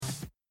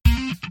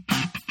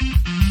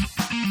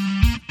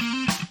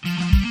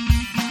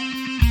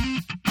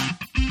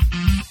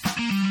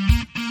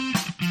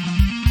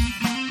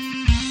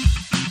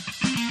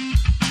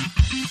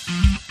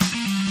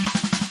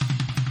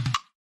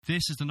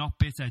This is the Not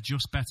Bitter,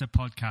 Just Better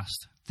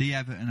podcast. The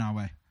Everton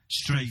Hour.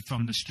 Straight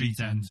from the street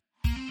end.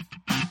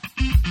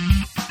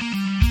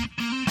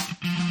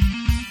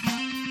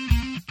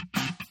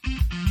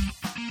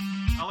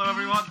 Hello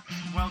everyone,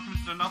 welcome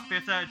to the Not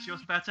Bitter,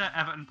 Just Better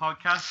Everton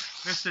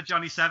podcast. Mr.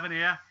 Johnny Seven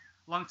here.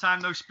 Long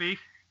time no speak,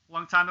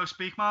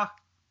 Mark.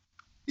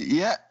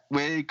 Yeah,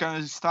 we're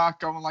going to start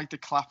going like the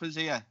clappers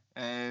here.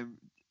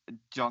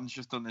 John's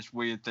just done this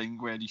weird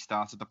thing where he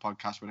started the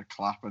podcast with a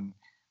clap, and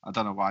I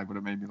don't know why, but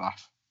it made me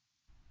laugh.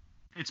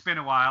 It's been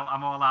a while.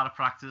 I'm all out of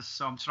practice,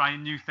 so I'm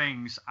trying new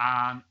things,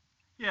 and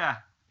yeah,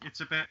 it's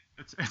a bit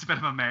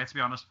of a mare, to be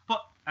honest.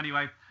 But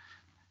anyway,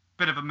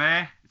 bit of a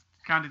mare.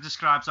 It kind of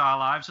describes our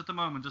lives at the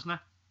moment, doesn't it?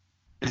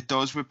 It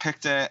does. We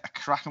picked a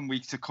cracking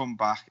week to come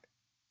back.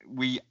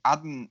 We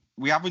haven't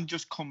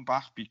just come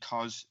back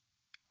because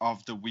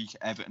of the week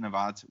Everton have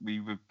had.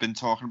 We've been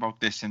talking about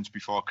this since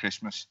before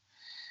Christmas,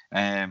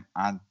 and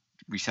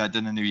we said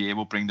in the new year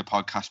we'll bring the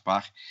podcast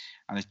back,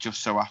 and it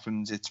just so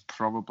happens it's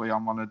probably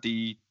on one of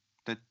the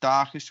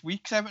darkest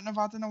weeks Everton have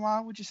had in a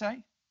while, would you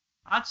say?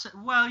 I'd say,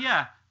 well,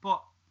 yeah,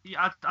 but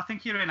I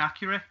think you're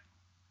inaccurate.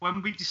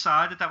 When we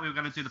decided that we were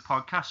going to do the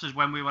podcast is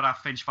when we were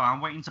at Finch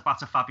Farm waiting to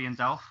batter Fabian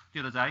Delph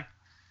the other day.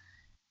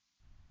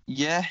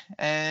 Yeah,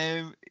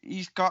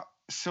 he's got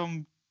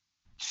some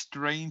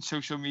strange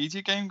social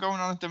media game going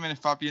on at the minute,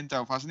 Fabian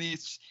Delph, hasn't he?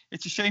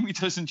 It's a shame he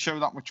doesn't show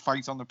that much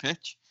fight on the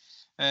pitch.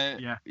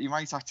 Yeah, he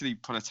might actually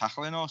put a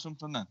tackle in or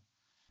something then.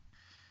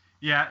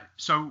 Yeah,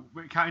 so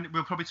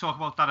we'll probably talk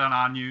about that on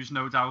our news,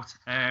 no doubt.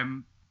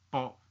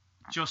 But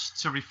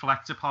just to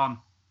reflect upon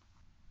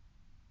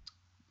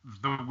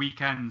the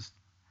weekend,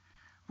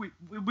 we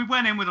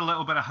went in with a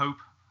little bit of hope,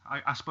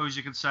 I suppose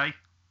you could say.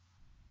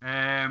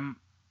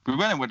 We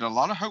went in with a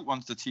lot of hope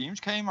once the teams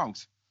came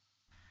out.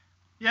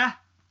 Yeah,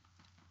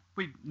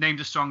 we named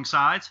a strong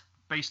side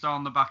based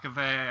on the back of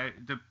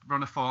the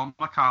run of form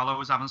that Carlo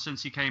was having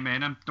since he came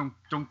in, and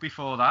dunk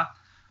before that.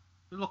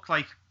 It looked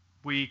like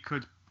we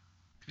could,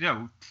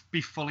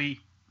 be full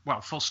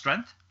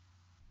strength.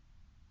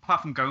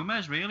 Apart from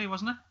Gomez, really,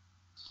 wasn't it?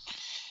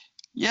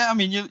 Yeah, I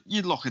mean,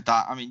 you look at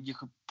that. I mean, you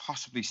could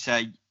possibly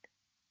say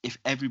if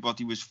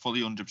everybody was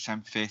fully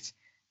 100% fit,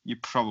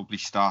 you'd probably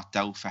start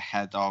Delph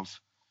ahead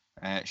of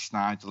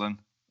Schneiderlin,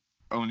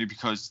 only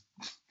because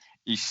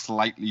he's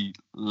slightly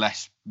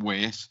less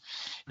worse,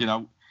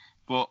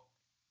 But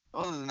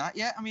other than that,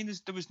 yeah, I mean,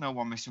 there was no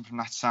one missing from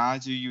that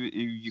side who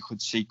you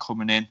could see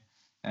coming in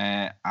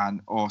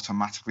and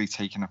automatically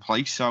taking a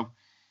place. So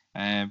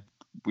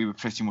we were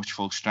pretty much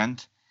full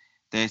strength.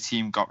 Their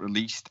team got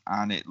released,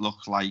 and it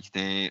looked like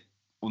their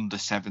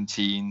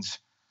under-17s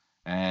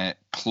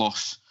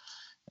plus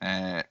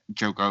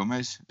Joe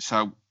Gomez.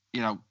 So,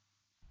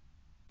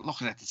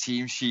 looking at the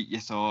team sheet, you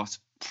thought,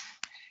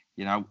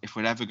 if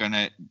we're ever going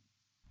to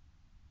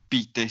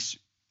beat this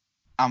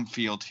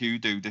Anfield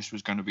hoodoo, this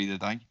was going to be the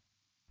day.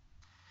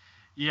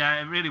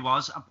 Yeah, it really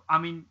was. I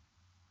mean,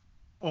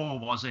 or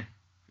was it?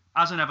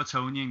 As an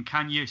Evertonian,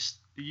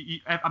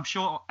 I'm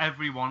sure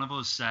every one of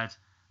us said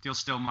they'll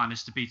still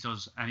manage to beat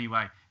us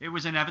anyway. It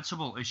was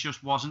inevitable. It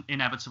just wasn't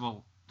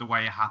inevitable the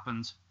way it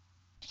happened.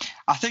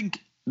 I think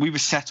we were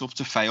set up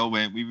to fail,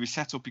 weren't we? We were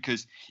set up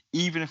because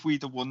even if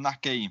we'd have won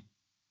that game,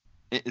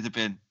 it'd have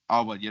been,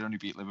 oh, well, you only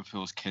beat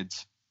Liverpool's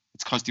kids.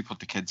 It's because they put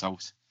the kids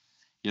out.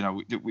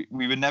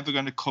 We were never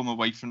going to come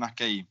away from that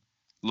game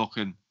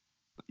looking,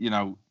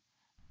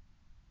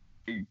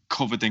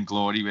 covered in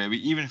glory, were we?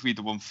 Even if we'd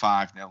have won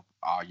 5-0,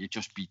 you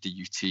just beat the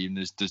U team.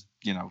 There's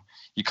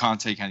you can't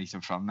take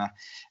anything from that.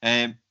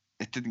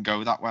 It didn't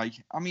go that way.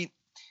 I mean,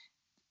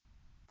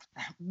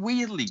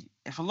 weirdly,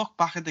 if I look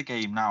back at the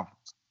game now,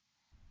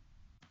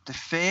 the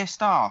first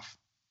half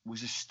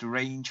was a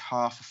strange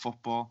half of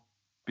football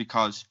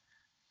because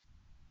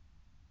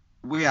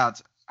we had,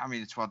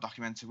 it's well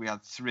documented, we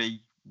had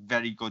 3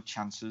 very good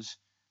chances.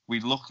 We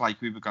looked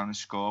like we were going to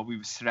score. We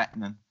were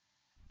threatening.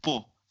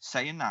 But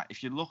saying that,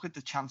 if you look at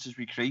the chances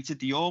we created,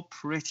 they all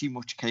pretty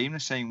much came the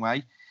same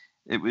way.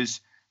 It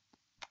was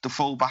the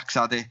full-backs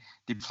had it,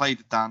 they played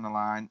it down the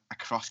line, a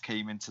cross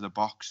came into the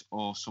box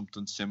or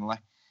something similar.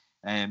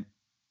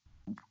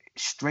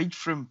 Straight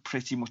from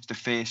pretty much the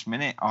first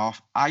minute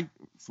off,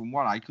 from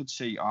what I could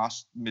see, our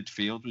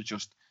midfield was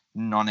just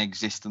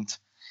non-existent.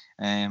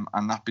 And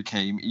that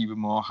became even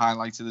more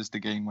highlighted as the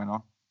game went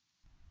on.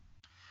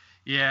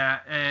 Yeah,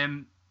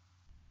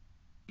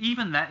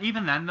 even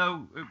then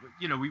though,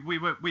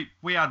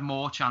 we had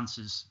more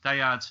chances. They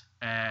had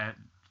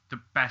the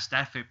best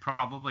effort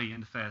probably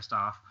in the first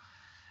half.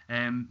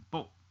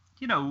 But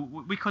we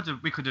could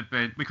have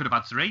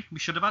had 3. We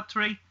should have had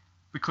 3.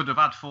 We could have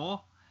had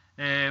 4.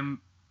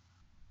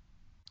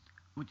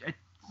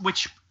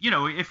 Which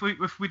if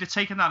we'd have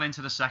taken that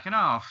into the second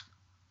half,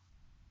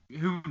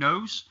 who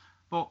knows?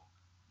 But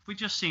we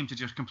just seemed to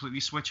just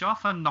completely switch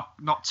off and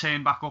not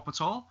turn back up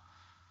at all.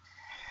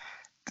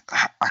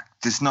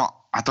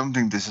 I don't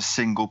think there's a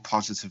single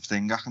positive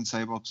thing I can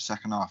say about the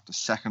second half. The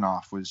second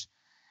half was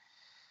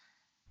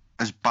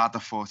as bad a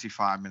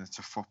 45 minutes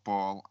of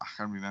football I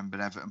can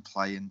remember Everton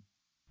playing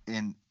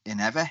in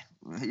ever,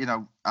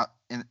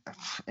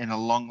 in a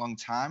long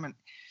time, and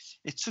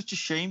it's such a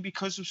shame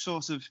because of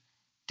sort of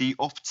the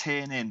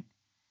upturn in,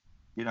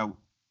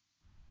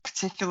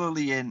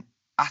 particularly in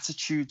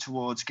attitude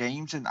towards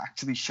games and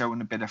actually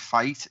showing a bit of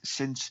fight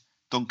since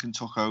Duncan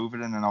took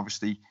over, and then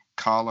obviously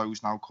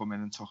Carlo's now come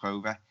in and took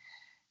over.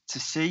 To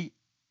see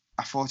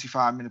a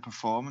 45-minute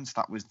performance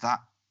that was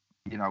that,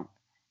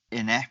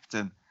 inept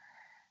and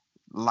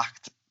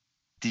lacked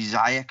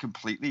desire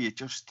completely,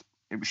 it was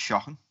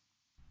shocking.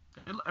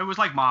 It was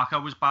like Marco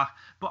was back.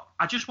 But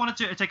I just wanted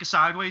to take a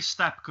sideways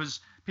step because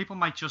people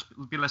might just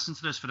be listening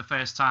to this for the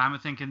first time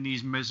and thinking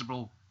these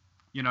miserable,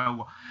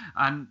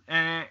 And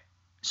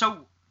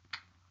so,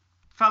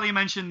 fella you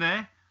mentioned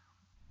there,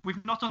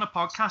 we've not done a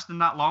podcast in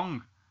that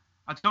long.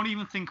 I don't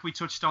even think we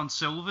touched on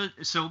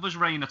Silva's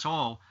reign at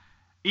all.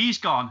 He's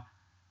gone.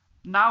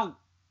 Now,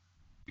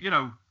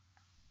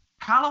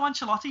 Carlo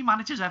Ancelotti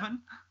manages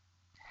Everton.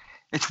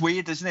 It's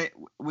weird, isn't it?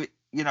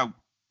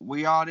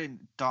 We are in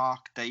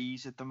dark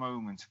days at the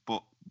moment,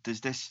 but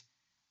there's this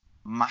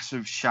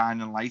massive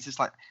shining light. It's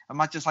like,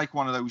 imagine it's like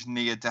one of those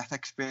near-death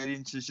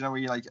experiences, where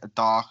you're like a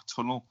dark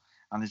tunnel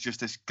and there's just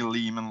this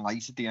gleaming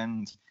light at the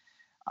end.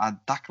 And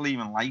that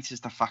gleaming light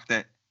is the fact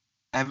that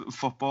Everton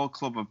Football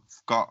Club have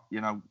got,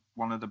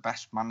 one of the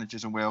best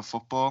managers in world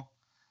football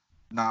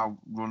now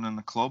running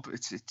the club.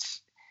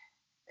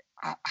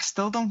 I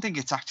still don't think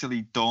it's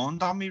actually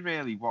dawned on me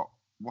really what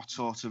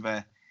sort of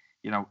a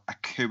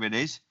coup it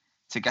is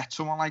to get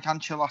someone like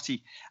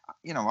Ancelotti.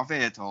 I've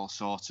heard all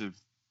sorts of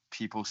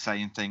people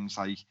saying things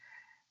like,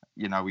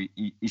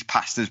 he's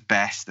past his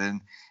best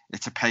and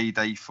it's a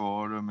payday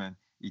for him and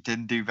he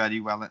didn't do very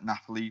well at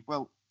Napoli.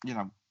 Well,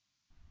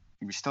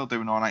 he was still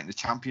doing all right in the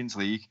Champions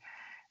League.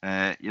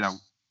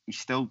 He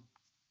still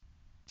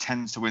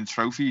tends to win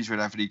trophies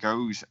wherever he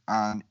goes.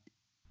 And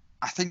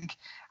I think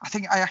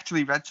I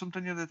actually read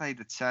something the other day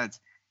that said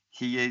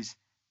he is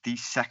the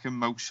second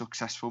most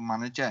successful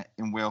manager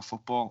in world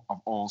football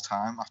of all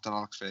time after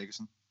Alex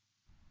Ferguson.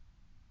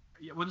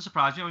 It wouldn't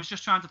surprise me. I was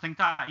just trying to think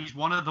that he's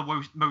one of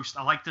the most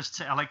I like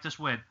this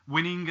word,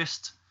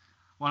 winningest,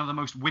 one of the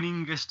most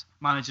winningest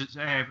managers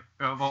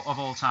of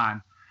all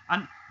time.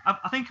 And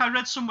I think I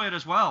read somewhere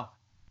as well,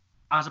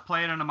 as a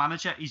player and a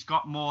manager, he's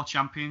got more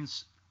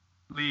Champions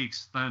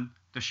Leagues than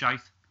the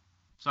shite.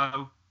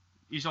 So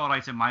he's all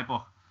right in my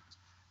book.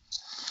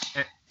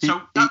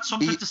 So that's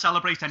something to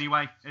celebrate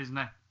anyway, isn't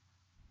it?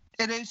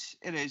 It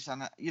is,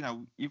 and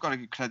you've got to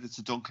give credit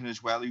to Duncan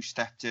as well, who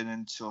stepped in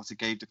and sort of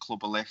gave the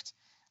club a lift,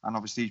 and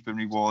obviously he's been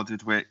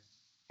rewarded with,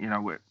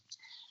 with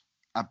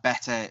a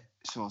better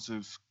sort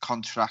of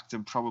contract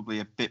and probably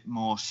a bit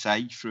more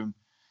say from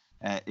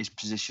his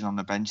position on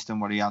the bench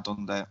than what he had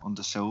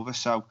under Silva.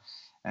 So,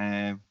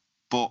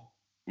 but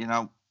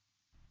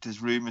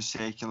there's rumours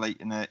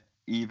circulating that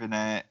even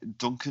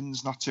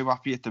Duncan's not too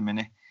happy at the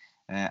minute,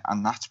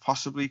 and that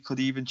possibly could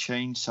even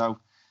change. So,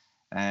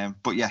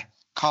 but yeah.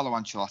 Carlo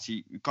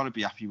Ancelotti, we've got to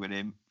be happy with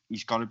him.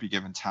 He's got to be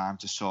given time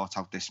to sort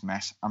out this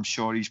mess. I'm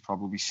sure he's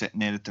probably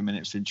sitting there at the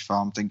minute Finch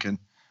Farm thinking,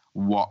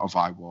 what have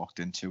I walked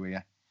into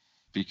here?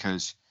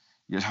 Because,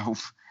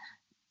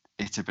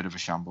 it's a bit of a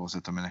shambles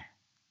at the minute.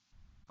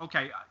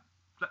 Okay,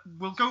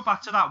 we'll go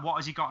back to that. What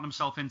has he gotten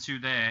himself into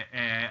there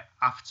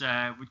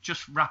after we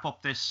just wrap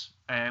up this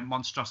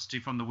monstrosity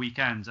from the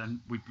weekend and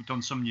we've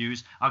done some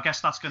news? I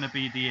guess that's going to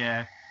be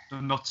the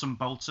nuts and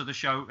bolts of the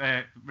show,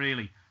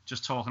 really.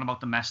 Just talking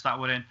about the mess that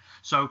we're in.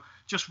 So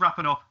just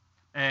wrapping up,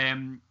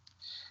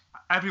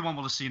 everyone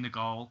will have seen the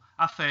goal.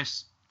 At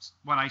first,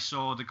 when I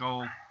saw the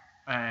goal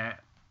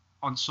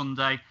on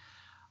Sunday,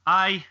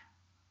 I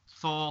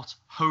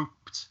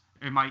hoped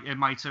it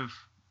might have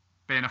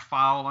been a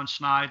foul on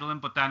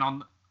Schneiderlin, but then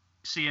on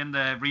seeing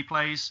the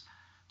replays,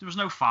 there was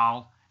no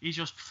foul. He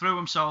just threw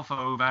himself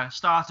over,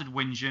 started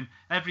whinging.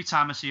 Every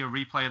time I see a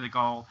replay of the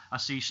goal, I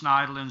see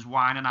Schneiderlin's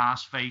whining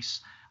ass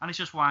face, and it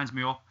just winds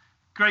me up.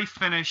 Great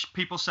finish.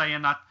 People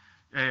saying that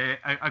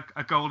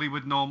a goalie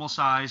with normal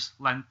size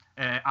length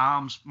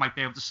arms might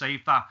be able to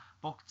save that.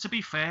 But to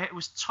be fair, it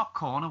was top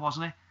corner,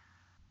 wasn't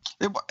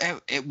it?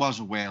 It was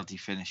a worldy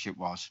finish. It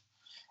was.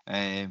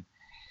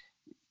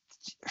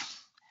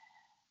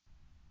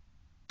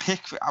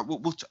 Pickford.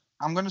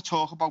 I'm going to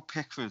talk about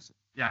Pickford.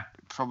 Yeah.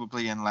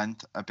 Probably in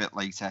length a bit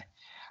later.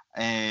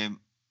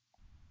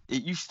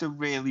 It used to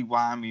really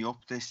wind me up,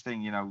 this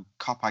thing,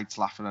 Copites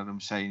laughing at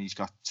him saying he's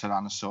got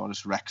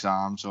Tyrannosaurus Rex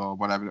arms or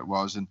whatever it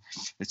was, and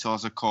it's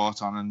also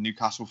caught on, and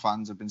Newcastle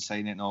fans have been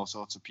saying it and all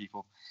sorts of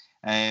people.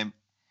 I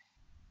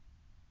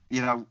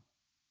don't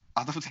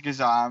think his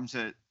arms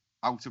are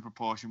out of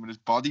proportion with his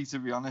body, to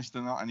be honest.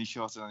 They're not any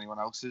shorter than anyone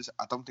else's.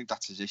 I don't think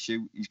that's his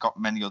issue. He's got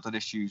many other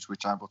issues,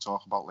 which I will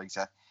talk about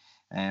later.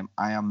 I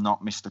am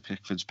not Mr.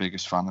 Pickford's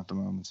biggest fan at the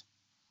moment.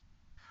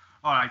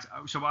 All right,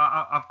 so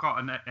I've got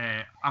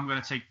I'm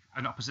going to take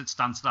an opposite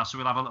stance to that, so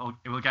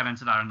we'll get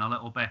into that in a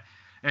little bit.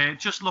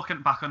 Just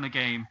looking back on the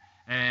game,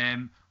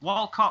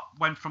 Walcott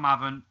went from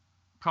having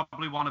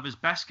probably one of his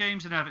best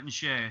games in Everton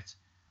shirt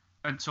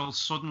until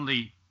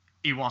suddenly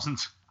he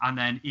wasn't, and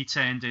then he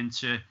turned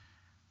into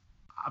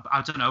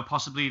I don't know,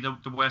 possibly the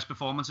worst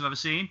performance I've ever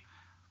seen,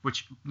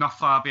 which not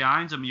far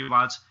behind them you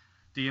had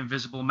the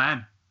Invisible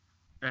Men,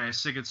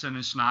 Sigurdsson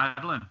and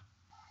Schneiderlin.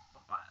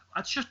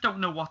 I just don't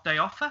know what they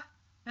offer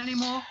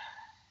anymore.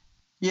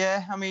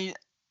 Yeah, I mean,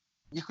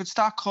 you could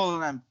start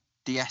calling them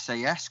the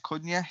SAS,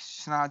 couldn't you?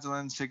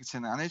 Schneiderlin,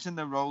 Sigurdsson, and isn't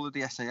the role of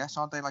the SAS,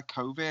 aren't they like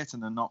covert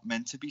and they're not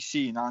meant to be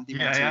seen, aren't they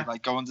meant to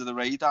like go under the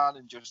radar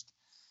and just,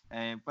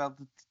 well,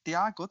 they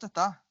are good at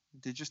that.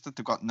 They just that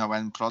they've got no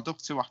end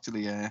product to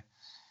actually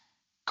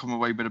come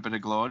away with a bit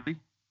of glory.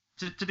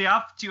 Do they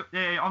have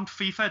on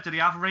FIFA? Do they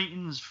have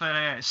ratings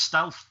for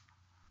stealth?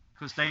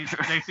 Because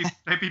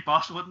they'd be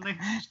boss, wouldn't they?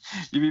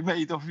 You'd be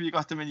made up if you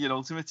got them in your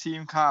ultimate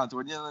team card,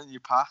 wouldn't you? In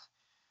your pack.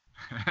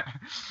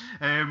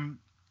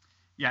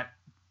 Yeah,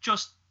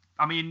 just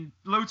I mean,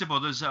 loads of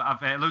others.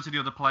 Loads of the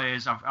other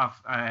players have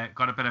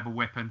got a bit of a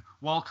whipping.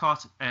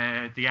 Walcott,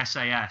 the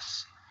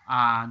SAS,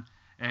 and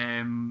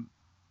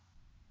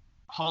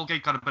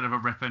Holgate got a bit of a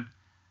ripping.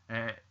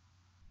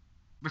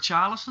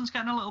 Richarlison's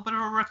getting a little bit of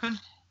a ripping.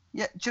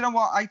 Yeah, do you know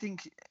what? I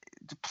think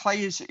the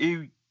players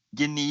who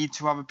you need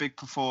to have a big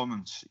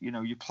performance, you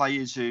know, your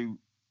players who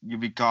you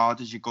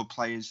regard as your good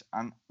players,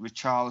 and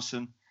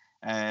Richarlison,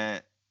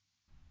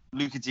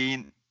 Luca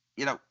Dean,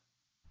 you know,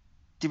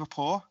 they were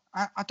poor.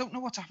 I don't know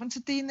what's happened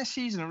to Dean this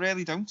season. I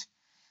really don't.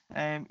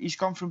 He's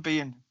gone from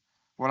being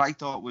what I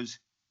thought was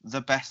the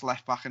best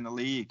left back in the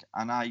league,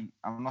 and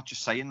I'm not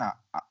just saying that.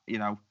 You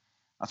know,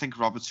 I think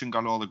Robertson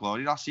got all the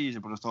glory last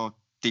season, but I thought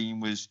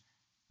Dean was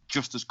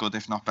just as good,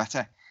 if not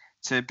better,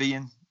 to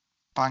being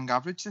bang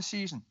average this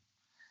season.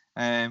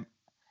 And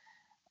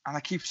I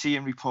keep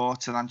seeing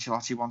reports that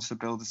Ancelotti wants to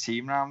build a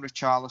team around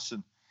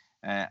Richarlison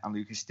and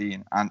Lucas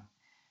Dean. And,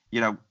 you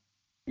know,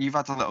 you've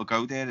had a little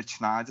go there at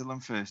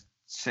Schneiderlin for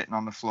sitting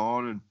on the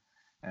floor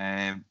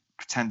and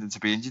pretending to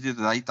be injured the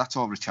other day. That's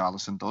all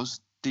Richarlison does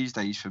these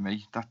days for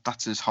me.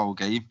 That's his whole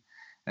game.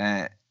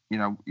 You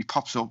know, he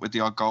pops up with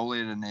the odd goal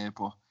here and there,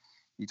 but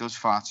he does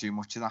far too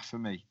much of that for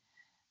me.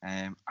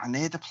 And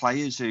they're the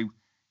players who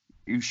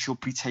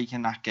should be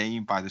taking that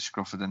game by the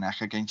scruff of the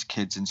neck against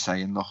kids and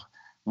saying, look,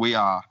 we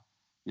are,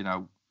 you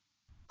know,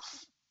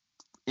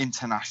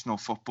 international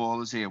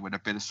footballers here with a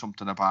bit of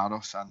something about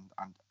us,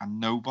 and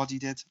nobody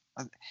did.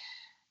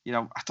 You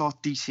know, I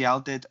thought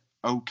DCL did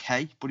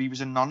okay, but he was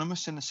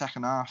anonymous in the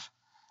second half.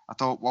 I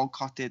thought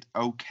Walcott did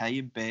okay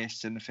in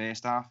bursts in the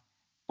first half,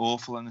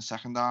 awful in the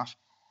second half.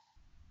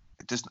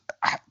 There's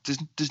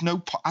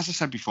no, as I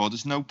said before,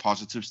 there's no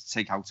positives to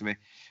take out of it.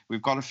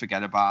 We've got to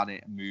forget about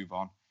it and move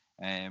on,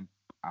 and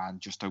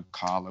just hope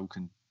Carlo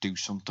can do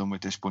something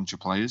with this bunch of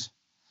players.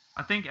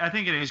 I think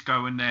it is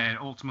going there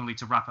ultimately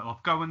to wrap it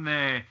up. Going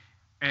there,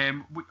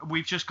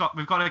 we've got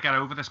to get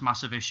over this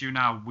massive issue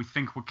now. We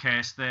think we're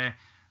cursed there.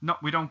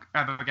 We don't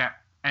ever get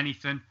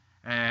anything.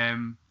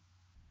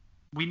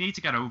 We need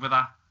to get over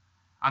that,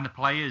 and the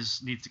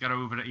players need to get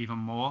over it even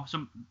more.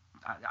 So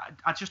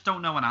I just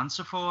don't know an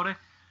answer for it.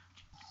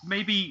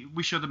 Maybe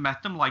we should have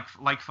met them like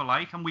for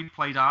like, and we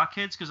played our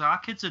kids, because our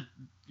kids are,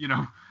 you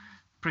know,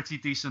 pretty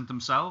decent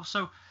themselves.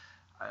 So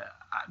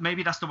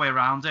maybe that's the way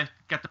around it.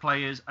 Get the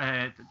players'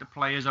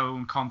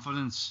 own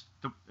confidence.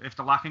 If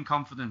they're lacking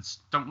confidence,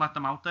 don't let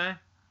them out there.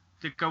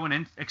 They're going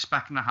in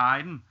expecting a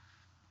hiding.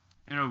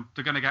 You know,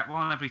 they're going to get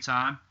one every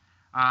time.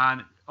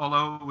 And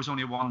although it was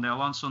only a 1-0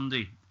 on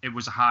Sunday, it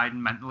was a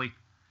hiding mentally.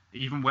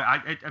 Even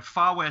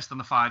far worse than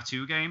the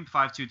 5-2 game,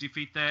 5-2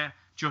 defeat there,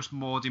 just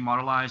more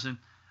demoralising.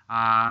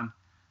 And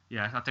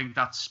yeah, I think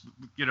that's,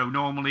 you know,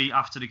 normally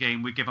after the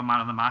game we give a man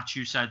of the match.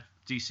 You said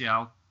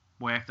DCL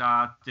worked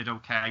hard, did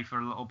okay for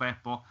a little bit,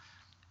 but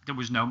there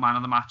was no man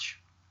of the match.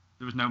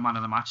 There was no man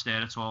of the match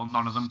there at all.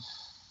 None of them.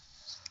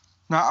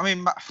 No, I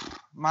mean,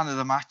 man of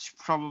the match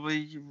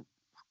probably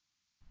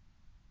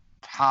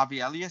Harvey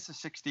Elliott, a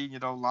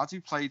 16-year-old lad who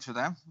played for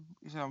them.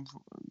 You know,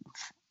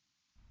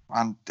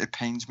 and it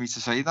pains me to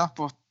say that,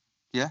 but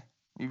yeah,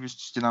 he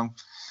was, you know,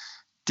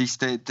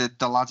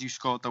 the lad who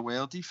scored the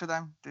worldie for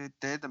them.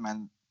 They're the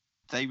men.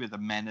 They were the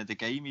men of the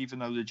game, even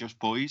though they're just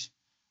boys.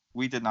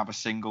 We didn't have a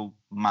single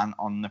man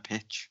on the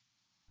pitch.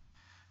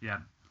 Yeah.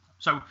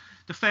 So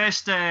the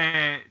first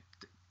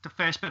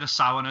bit of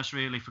sourness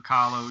really for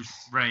Carlo's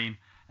reign.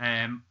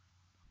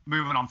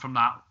 Moving on from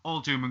that,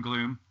 all doom and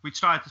gloom. We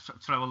tried to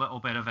throw a little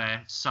bit of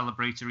a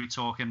celebratory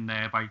talk in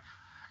there by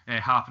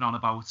harping on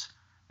about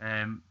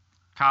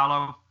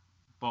Carlo,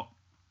 but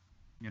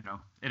you know,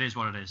 it is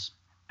what it is.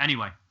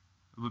 Anyway,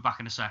 we'll be back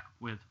in a sec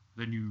with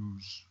the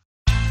news.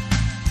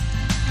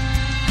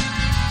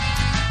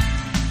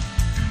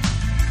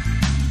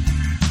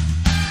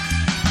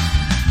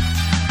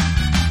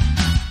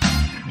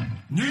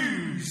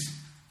 News.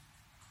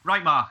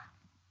 Right, Mark.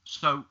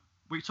 So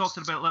we talked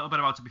a little bit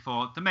about it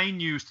before. The main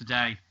news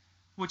today.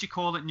 Would you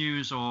call it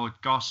news or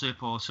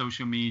gossip or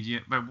social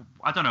media?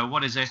 I don't know.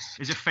 What is it?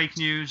 Is it fake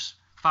news?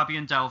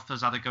 Fabian Delph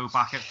has had a go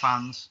back at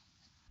fans.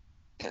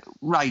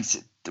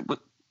 Right.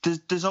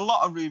 There's a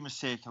lot of rumours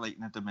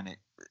circulating at the minute.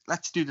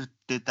 Let's do the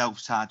Delph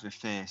side of it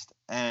first.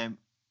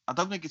 A I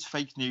don't think it's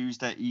fake news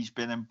that he's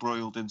been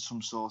embroiled in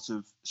some sort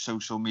of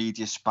social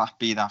media spat,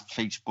 be that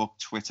Facebook,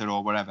 Twitter,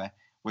 or wherever,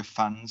 with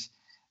fans.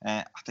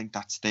 I think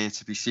that's there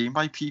to be seen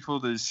by people.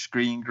 There's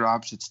screen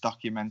grabs. It's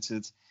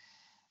documented.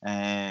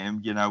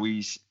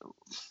 He's.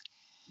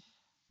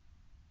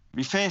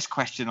 My first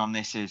question on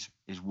this is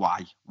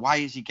why? Why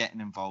is he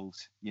getting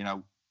involved?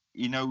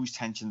 He knows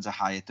tensions are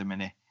high at the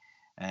minute.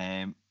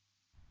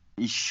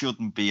 He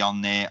shouldn't be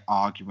on there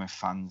arguing with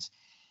fans.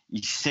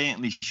 He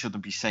certainly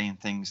shouldn't be saying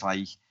things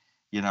like,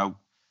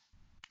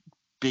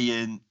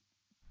 being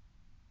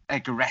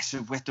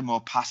aggressive with them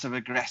or passive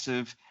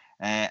aggressive,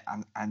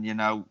 and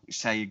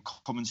saying,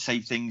 come and say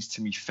things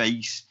to me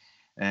face,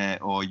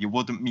 or you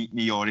wouldn't meet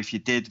me, or if you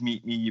did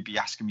meet me, you'd be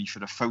asking me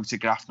for a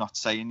photograph, not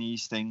saying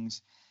these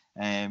things.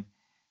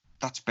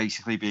 That's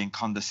basically being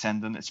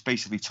condescending. It's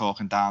basically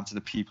talking down to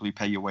the people who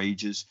pay your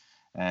wages,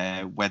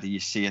 whether you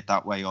see it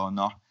that way or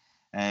not.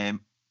 And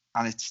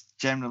it's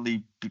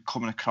generally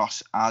coming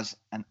across as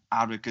an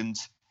arrogant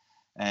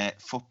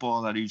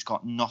footballer who's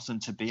got nothing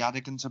to be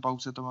arrogant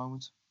about at the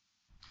moment.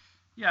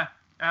 Yeah,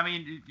 I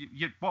mean,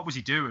 what was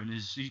he doing?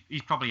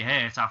 He's probably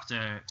hurt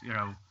after,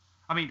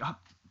 I mean,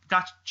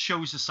 that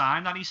shows a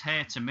sign that he's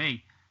hurt to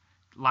me,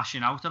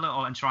 lashing out a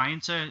little and trying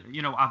to,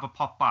 have a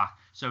pop back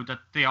so that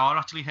they are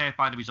actually hurt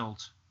by the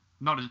result.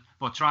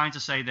 But trying to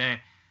say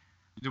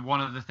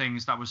one of the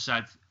things that was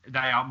said, they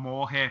are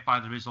more hurt by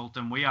the result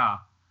than we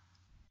are.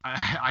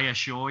 I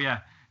assure you,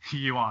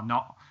 you are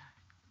not.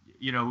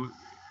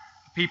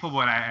 People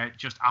were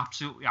just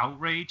absolutely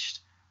outraged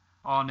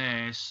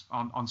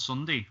on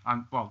Sunday,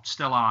 and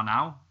still are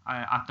now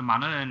at the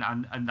manner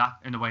and that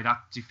in the way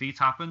that defeat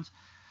happened.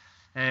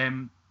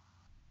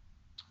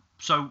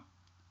 So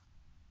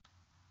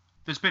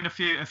there's been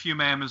a few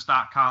murmurs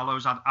that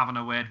Carlo's having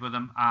a word with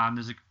him, and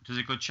there's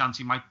a good chance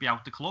he might be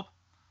out the club.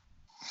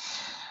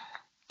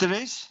 There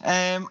is.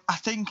 I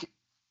think,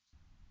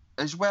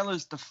 as well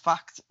as the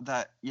fact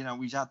that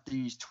he's had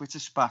these Twitter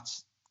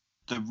spats,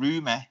 the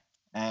rumour,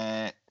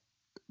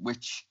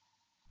 which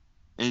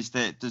is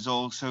that there's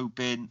also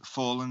been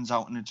fallings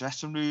out in the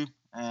dressing room.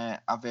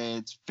 I've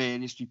heard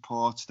various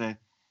reports that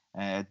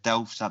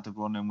Delph's had the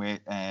run-in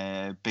with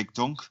Big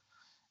Dunk,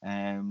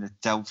 that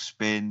Delph's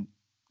been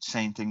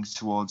saying things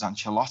towards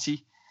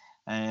Ancelotti,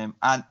 and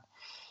I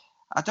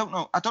don't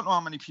know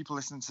how many people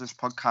listening to this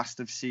podcast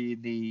have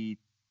seen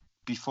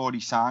before he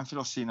signed for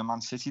us, seen a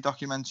Man City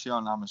documentary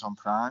on Amazon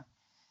Prime.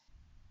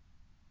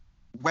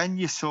 When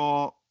you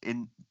saw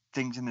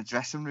things in the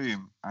dressing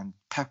room and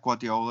Pep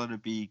Guardiola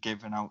would be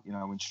giving out,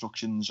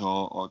 instructions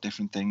or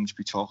different things,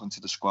 be talking to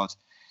the squad,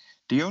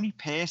 the only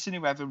person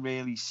who ever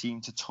really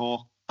seemed to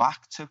talk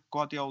back to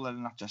Guardiola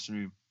in that dressing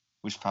room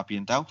was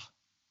Fabian Delph.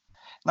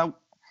 Now,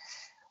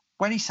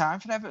 when he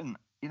signed for Everton,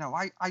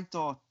 I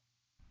thought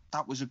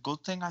that was a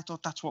good thing. I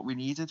thought that's what we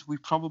needed. We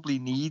probably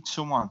need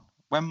someone.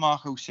 When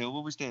Marco Silva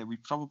was there, we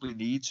probably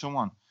need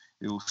someone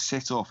who will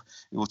sit up,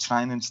 who will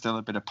try and instill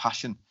a bit of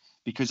passion,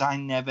 because I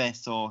never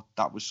thought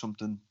that was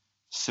something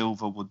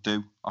Silva would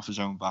do off his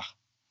own back.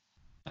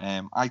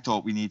 I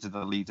thought we needed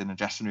a lead in the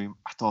dressing room.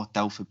 I thought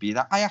Delph would be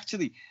that.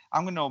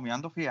 I'm going to hold my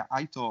hand up here.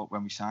 I thought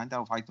when we signed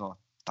Delph, I thought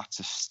that's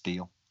a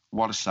steal.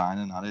 What a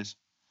signing that is.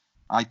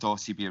 I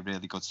thought he'd be a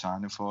really good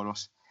signing for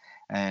us.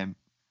 The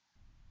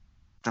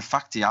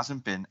fact he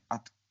hasn't been,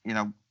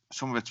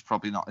 some of it's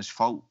probably not his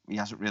fault. He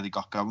hasn't really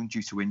got going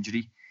due to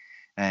injury.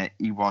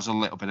 He was a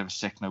little bit of a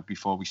sick note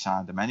before we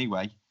signed him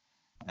anyway.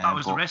 That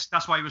was the risk.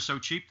 That's why he was so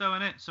cheap, though,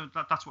 isn't it? So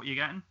that's what you're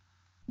getting.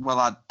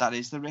 Well, that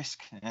is the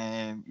risk.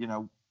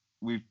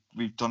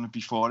 We've done it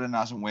before and it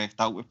hasn't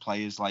worked out with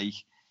players like,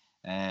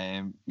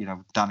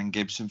 Danny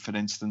Gibson, for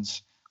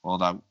instance.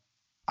 Although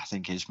I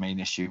think his main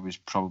issue was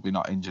probably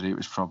not injury; it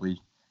was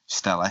probably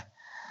Stella.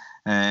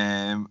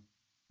 And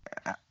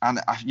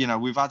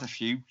we've had a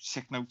few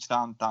sick notes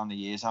down the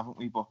years, haven't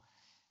we? But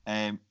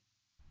I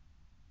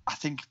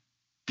think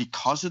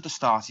because of the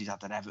start he's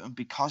had at Everton,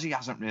 because he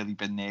hasn't really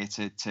been there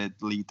to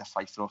lead the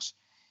fight for us,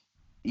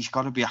 he's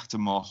got to be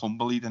acting more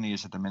humbly than he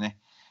is at the minute,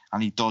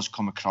 and he does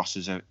come across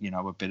as a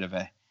bit of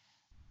an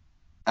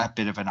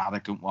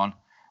arrogant one,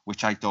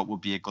 which I thought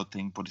would be a good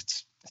thing, but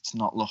it's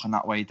not looking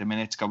that way at the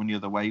minute. It's going the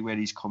other way, where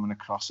he's coming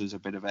across as a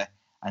bit of a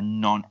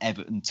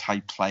non-Everton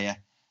type player,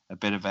 a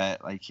bit of a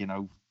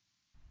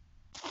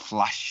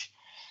flash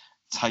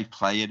type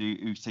player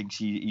who thinks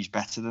he's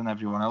better than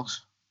everyone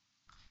else.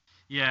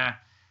 Yeah,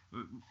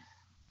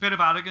 bit of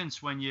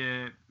arrogance when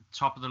you're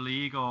top of the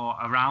league or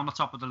around the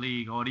top of the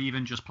league, or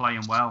even just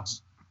playing well.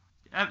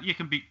 You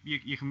can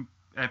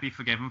be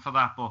forgiven for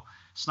that, but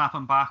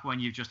snapping back when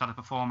you've just had a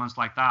performance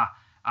like that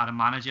at a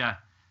manager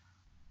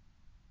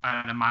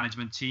and a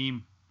management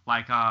team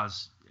like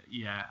ours,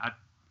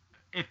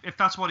 if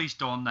that's what he's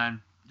done,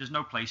 then there's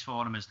no place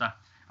for him, is there?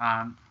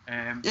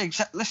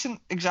 Listen,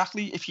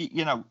 exactly. If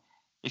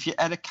you're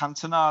Eric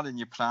Cantona in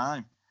your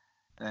prime,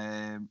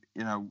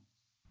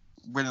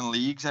 winning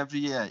leagues every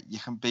year, you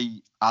can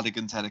be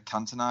arrogant Eric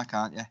Cantona,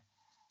 can't you?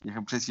 You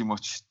can pretty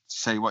much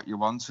say what you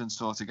want and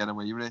sort of get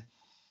away with it.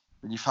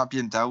 when you're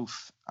Fabian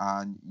Delph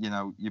and,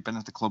 you've been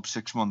at the club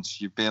 6 months,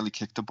 you've barely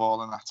kicked the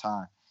ball in that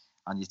time,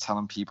 and you're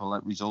telling people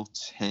that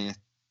results here,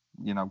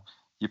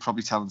 you're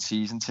probably telling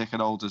season ticket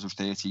holders of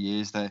 30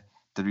 years that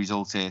the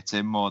result hurts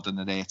him more than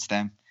it hurts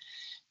them.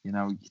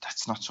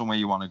 That's not somewhere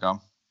you want to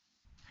go.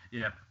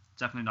 Yeah,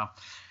 definitely not.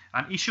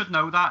 And he should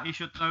know that. He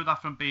should know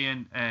that from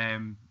being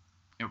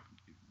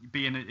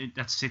being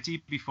at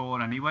City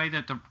before anyway.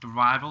 The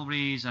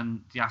rivalries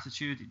and the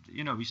attitude.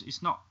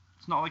 It's not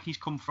like he's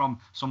come from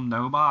some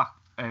no-mark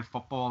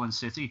football in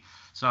City.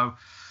 So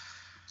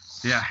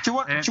yeah. Do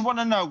you want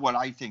to know what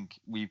I think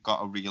we've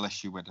got a real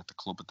issue with at the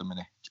club at the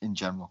minute in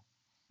general?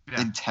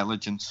 Yeah.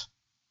 Intelligence.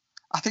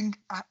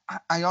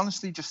 I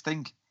honestly just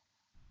think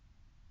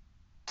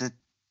that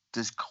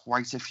there's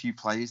quite a few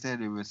players there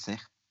who are thick.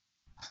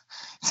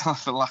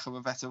 For lack of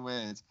a better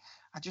word,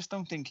 I just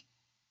don't think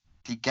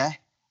they get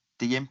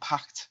the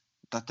impact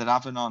that they're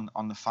having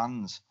on the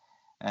fans,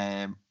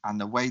 and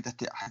the way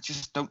that I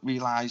just don't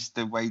realise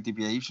the way they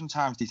behave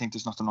sometimes. They think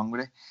there's nothing wrong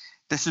with it.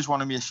 This is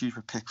one of my issues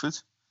with Pickford.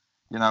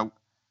 I'm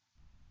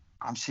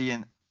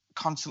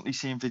constantly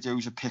seeing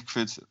videos of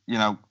Pickford,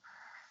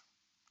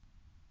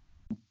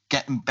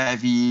 getting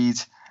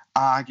bevied,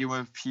 arguing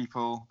with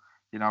people.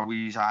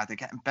 He's either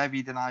getting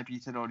bevied and I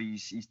beat it, or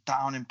he's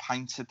down in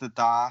pints at the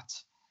dart.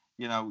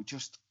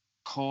 Just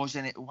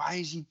causing it. Why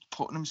is he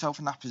putting himself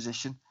in that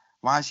position?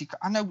 Why is he?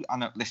 I know.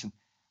 Listen,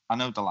 I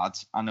know the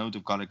lads. I know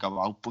they've got to go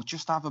out, but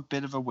just have a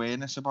bit of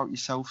awareness about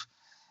yourself.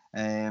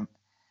 I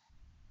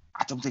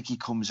don't think he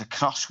comes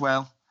across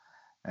well.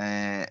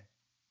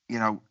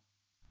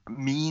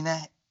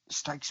 Mina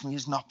strikes me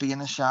as not being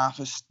the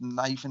sharpest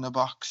knife in the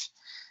box.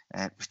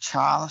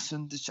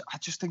 Richarlison, I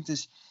just think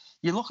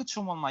you look at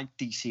someone like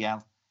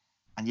DCL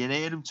and you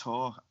hear him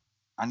talk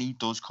and he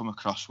does come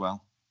across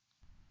well.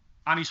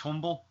 And he's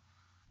humble.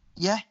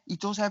 Yeah, he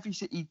does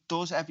everything. He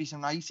does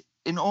everything right.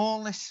 In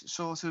all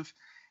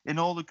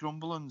the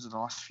grumblings of the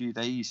last few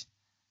days,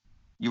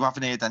 you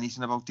haven't heard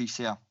anything about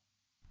DCL.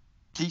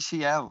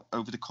 DCL,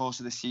 over the course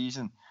of the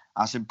season,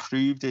 has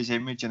improved his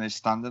image and his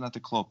standing at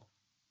the club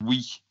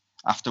week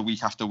after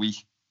week after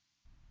week.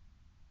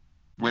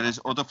 Whereas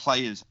other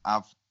players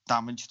have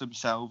damaged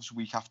themselves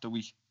week after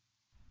week.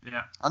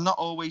 Yeah. And not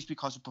always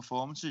because of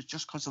performances,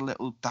 just because of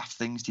little daft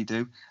things they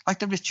do. Like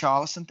the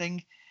Richarlison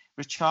thing.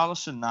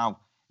 Richarlison now,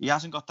 he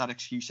hasn't got that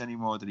excuse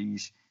anymore that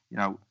he's,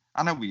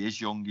 I know he is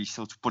young,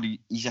 but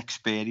he's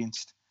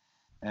experienced.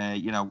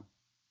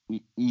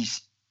 He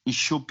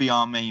should be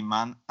our main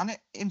man. And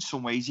in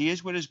some ways he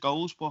is with his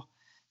goals, but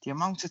the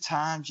amount of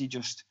times he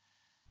just,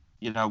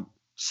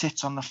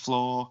 sits on the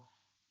floor,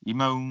 he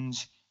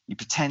moans, he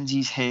pretends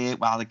he's hurt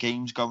while the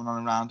game's going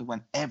on around him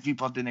when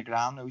everybody in the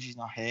ground knows he's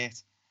not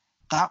hurt.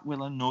 That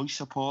will annoy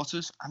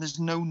supporters, and there's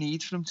no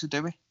need for him to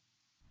do it.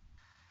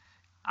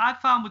 I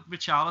found with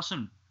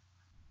Richarlison,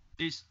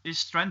 his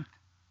strength,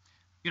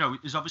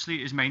 is obviously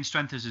his main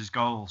strength is his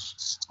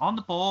goals. On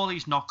the ball,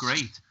 he's not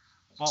great.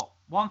 But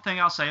one thing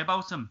I'll say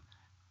about him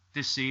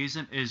this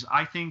season is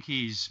I think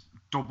he's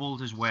doubled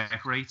his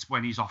work rate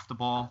when he's off the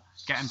ball,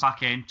 getting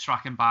back in,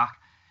 tracking back.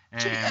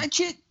 I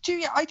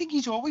think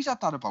he's always had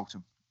that about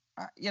him.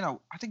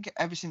 I think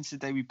ever since the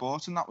day we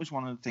bought him, that was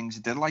one of the things I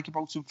did like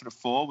about him for the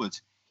forward.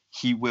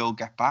 He will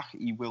get back,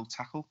 he will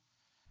tackle.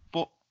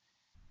 But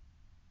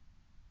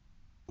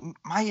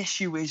my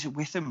issue is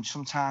with him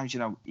sometimes,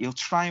 he'll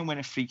try and win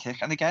a free kick.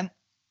 And again,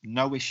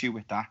 no issue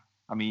with that.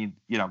 I mean,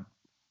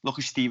 look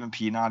at Steven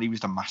Pienaar, he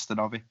was the master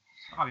of it.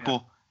 Oh, yeah.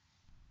 But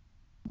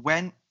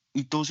when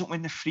he doesn't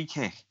win the free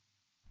kick,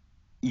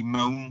 he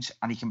moans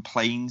and he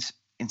complains.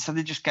 Instead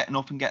of just getting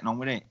up and getting on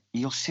with it,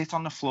 he'll sit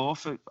on the floor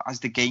as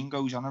the game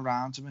goes on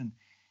around him. And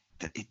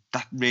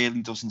that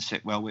really doesn't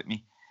sit well with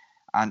me.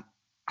 And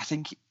I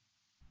think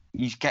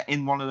he's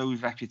getting one of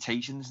those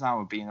reputations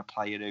now of being a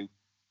player who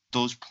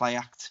does play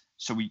act.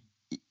 So he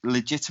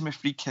legitimate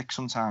free kick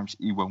sometimes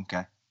he won't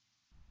get.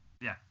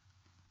 Yeah.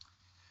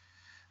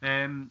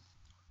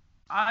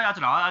 I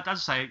don't know.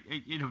 As I say,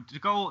 the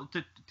goal,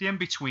 the in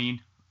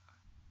between.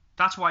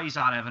 That's why he's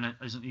at Everton,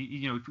 isn't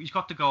he? He's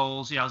got the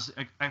goals. He has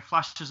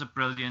flashes of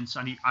brilliance,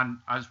 and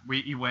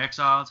he works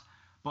hard.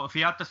 But if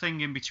he had the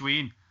thing in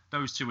between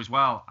those two as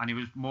well, and he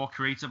was more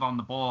creative on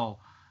the ball,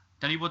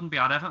 then he wouldn't be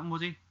at Everton,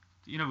 would he?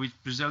 He's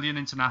Brazilian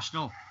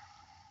international.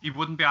 He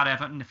wouldn't be at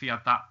Everton if he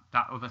had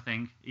that other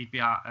thing. He'd be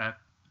at a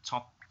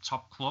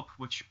top club,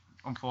 which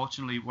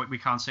unfortunately we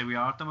can't say we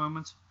are at the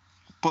moment.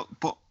 But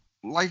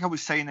like I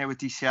was saying there with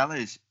DCL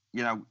is,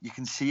 you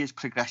can see his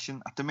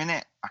progression. At the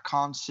minute, I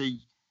can't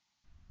see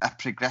a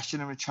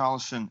progression in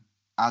Richarlison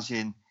as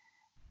in,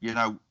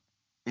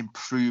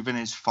 improving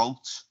his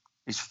faults.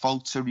 His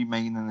faults are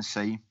remaining the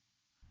same.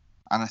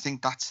 And I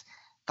think that's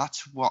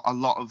what a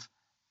lot of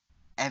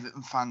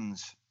Everton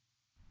fans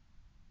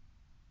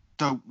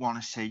don't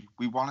want to see.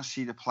 We want to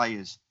see the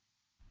players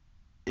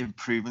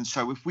improving.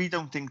 So if we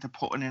don't think they're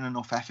putting in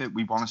enough effort,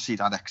 we want to see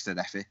that extra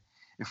effort.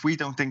 If we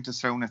don't think they're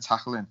throwing a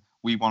tackle in,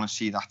 we want to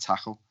see that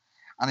tackle.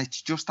 And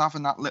it's just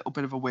having that little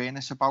bit of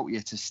awareness about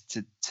you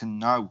to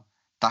know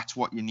that's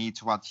what you need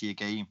to add to your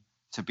game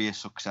to be a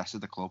success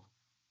of the club.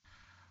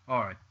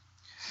 All right.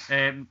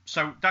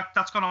 So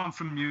that's gone on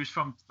from news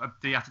from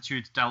the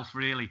Attitude Delph,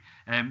 really.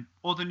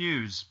 Other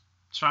news,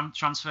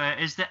 transfer.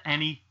 Is there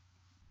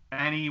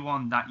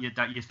anyone that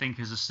you think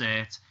is a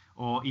cert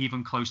or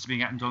even close to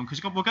being getting done?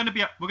 Because we're going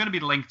to be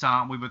linked,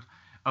 aren't we, with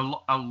a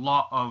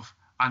lot of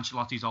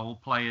Ancelotti's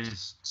old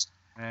players.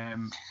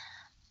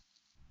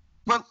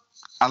 Well,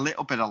 a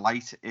little bit of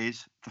light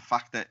is the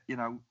fact that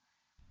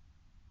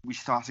we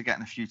started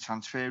getting a few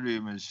transfer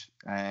rumours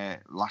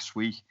last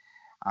week.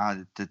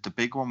 The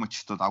big one which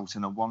stood out,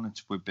 and the one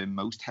that we've been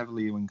most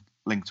heavily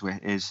linked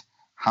with, is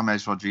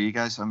James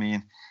Rodriguez. I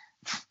mean,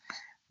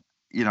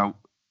 a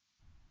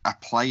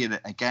player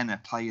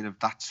of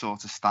that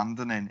sort of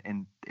standing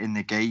in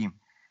the game.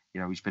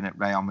 He's been at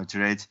Real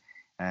Madrid.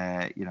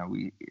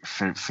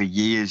 For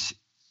years,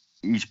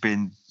 he's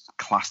been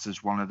classed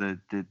as one of the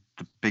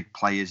big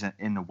players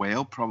in the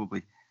world,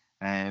 probably.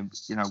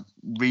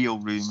 Real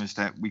rumours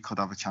that we could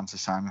have a chance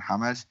of signing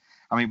James.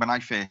 I mean, when I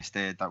first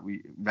heard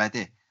we read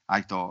it,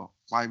 I thought,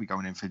 why are we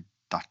going in for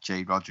that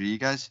J.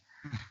 Rodriguez?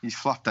 He's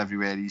flopped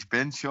everywhere he's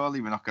been.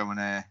 Surely we're not going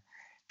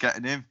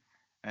getting him.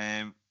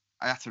 I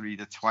had to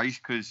read it twice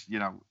because,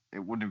 it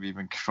wouldn't have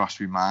even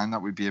crossed my mind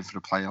that we'd be in for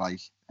a player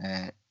like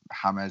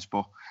James.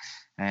 But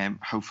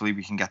hopefully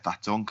we can get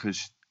that done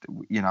because,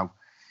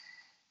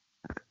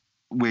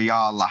 we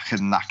are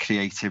lacking that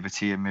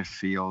creativity in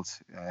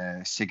midfield.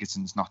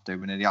 Sigurdsson's not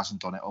doing it. He hasn't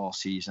done it all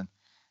season.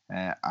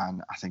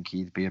 And I think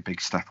he'd be a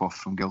big step up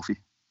from Gylfi.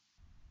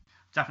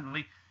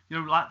 Definitely.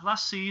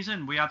 Last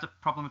season we had a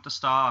problem at the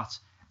start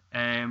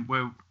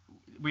where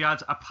we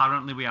had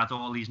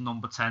all these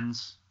number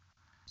 10s.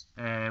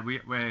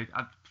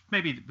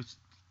 Maybe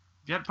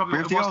probably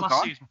it was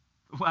last season.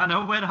 I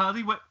know, where are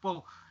they?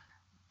 Well,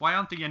 why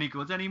aren't they any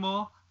good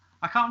anymore?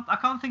 I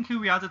can't think who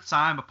we had at the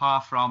time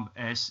apart from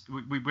I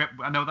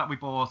know that we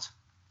bought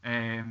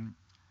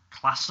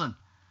Klaassen,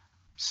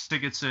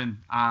 Sigurdsson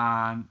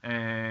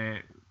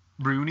and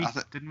Rooney,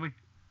 didn't we?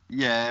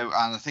 Yeah,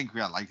 and I think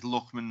we had like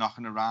Lookman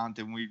knocking around,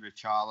 didn't we?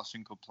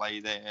 Richarlison could play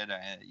there.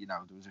 There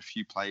was a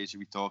few players who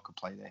we thought could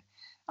play there.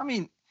 I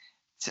mean,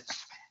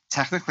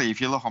 technically,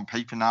 if you look on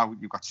paper now,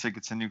 you've got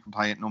Sigurdsson who can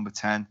play at number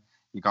 10.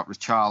 You've got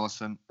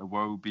Richarlison,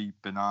 Iwobi,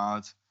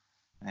 Bernard.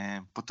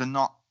 But they're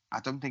not,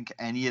 I don't think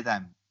any of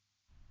them,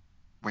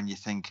 when you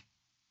think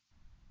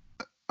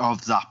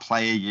of that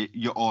player,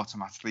 you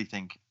automatically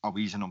think, oh,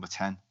 he's a number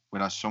 10.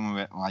 Whereas some of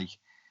it, like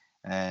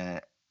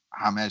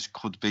James,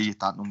 could be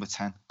that number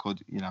 10,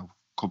 could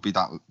be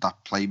that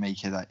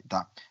playmaker,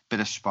 that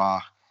bit of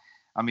spark.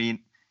 I mean,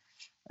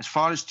 as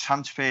far as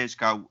transfers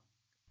go,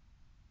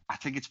 I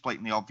think it's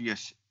blatantly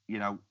obvious,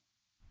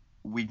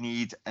 we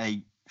need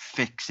a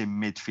fix in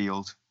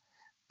midfield.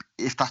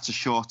 If that's a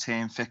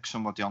short-term fix,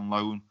 somebody on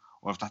loan,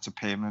 or if that's a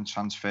permanent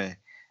transfer,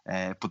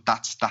 but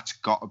that's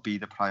got to be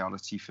the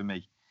priority for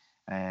me.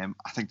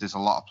 I think there's a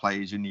lot of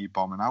players who need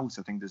bombing out.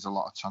 I think there's a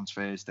lot of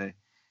transfers that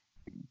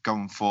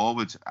going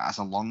forward as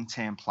a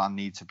long-term plan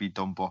need to be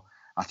done. But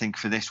I think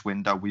for this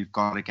window, we've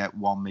got to get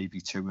one,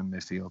 maybe two in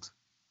midfield.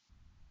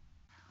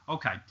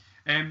 Okay.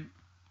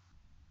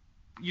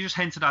 You just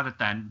hinted at it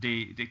then,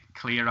 the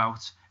clear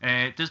out.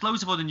 There's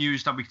loads of other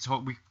news that we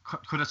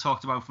could have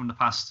talked about from the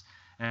past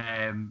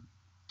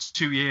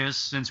 2 years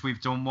since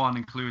we've done one,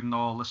 including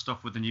all the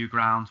stuff with the new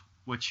ground,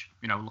 which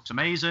looks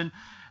amazing.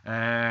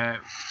 I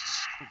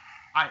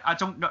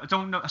don't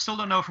know. I still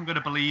don't know if I'm going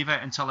to believe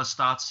it until I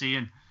start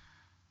seeing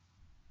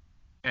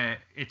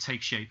it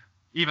take shape.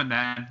 Even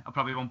then, I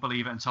probably won't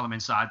believe it until I'm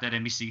inside there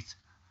in my seat.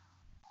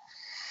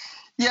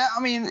 Yeah,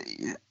 I mean,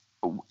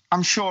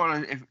 I'm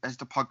sure as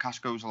the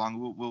podcast goes along,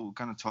 we're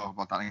going to talk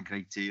about that in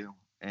great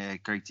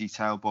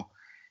detail. But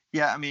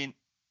yeah, I mean,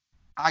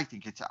 I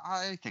think it's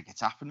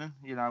happening.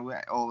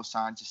 All the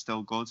signs are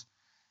still good.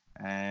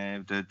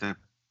 The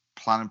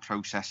planning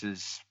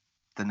processes,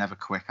 they're never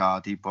quick, are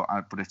they? But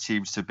it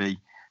seems to be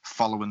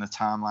following the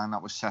timeline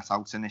that was set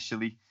out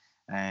initially.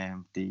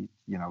 The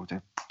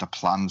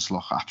plans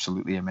look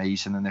absolutely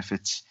amazing, and if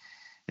it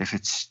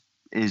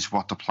is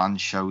what the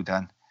plans show,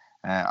 then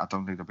I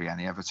don't think there'll be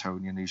any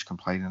Evertonian who's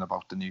complaining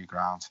about the new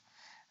ground.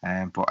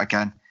 But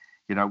again,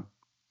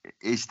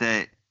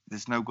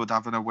 there's no good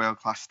having a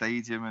world-class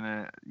stadium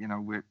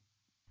and with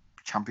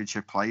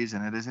championship players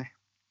in it, is it?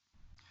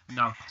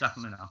 No,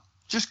 definitely not.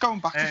 Just going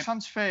back to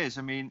transfers,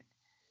 I mean,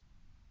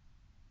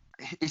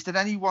 is there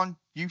anyone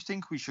you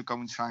think we should go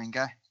and try and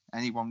get?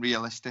 Anyone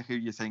realistic who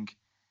you think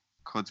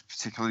could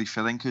particularly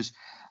fill in? Because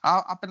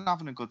I've been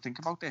having a good think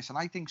about this, and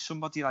I think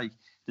somebody like,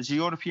 there's the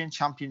European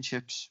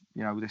Championships,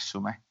 this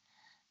summer.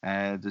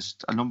 There's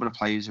a number of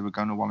players who are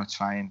going to want to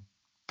try and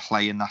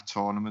play in that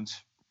tournament.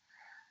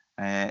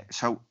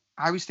 So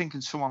I was thinking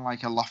someone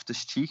like a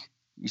Loftus-Cheek.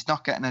 He's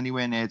not getting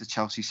anywhere near the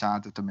Chelsea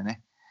side at the minute.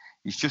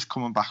 He's just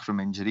coming back from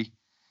injury.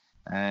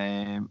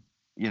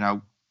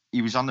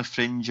 He was on the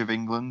fringe of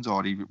England,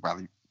 or he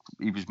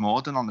was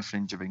more than on the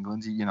fringe of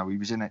England. He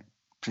was in it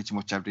pretty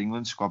much every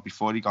England squad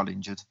before he got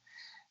injured.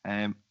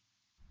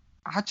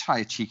 I'd try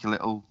a cheeky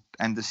little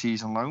end of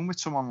season loan with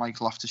someone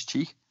like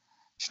Loftus-Cheek.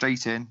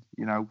 Straight in,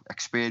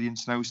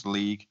 experience, knows the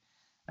league.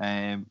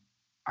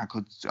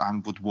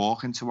 and would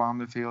walk into our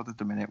midfield at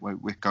the minute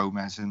with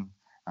Gomez and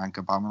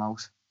Gabamon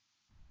out.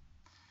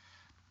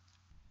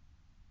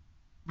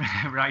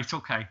 Right,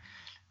 okay.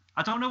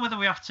 I don't know whether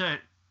we have to.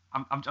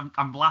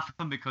 I'm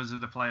laughing because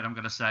of the player I'm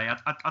going to say.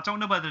 I don't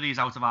know whether he's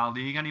out of our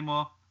league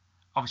anymore.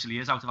 Obviously, he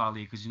is out of our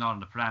league because he's not in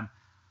the Prem.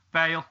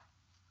 Bale.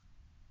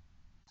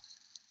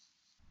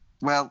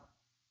 Well,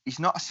 he's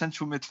not a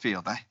central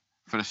midfielder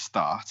for a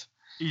start.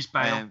 He's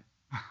Bale.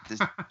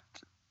 There's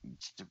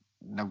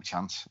no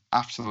chance.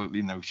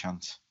 Absolutely no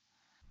chance.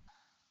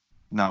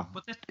 No,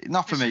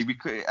 not for me.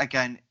 Because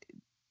again,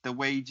 the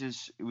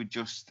wages would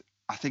just.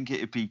 I think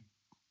it'd be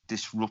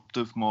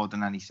disruptive more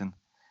than anything.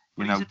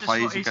 You know,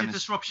 players he's a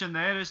disruption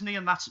there, isn't he?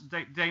 And that's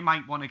they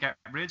might want to get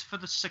rid for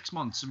the 6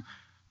 months. And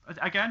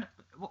again,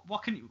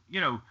 what can you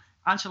know?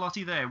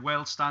 Ancelotti there,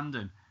 world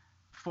standing,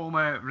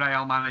 former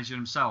Real manager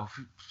himself.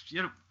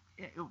 You know,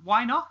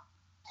 why not?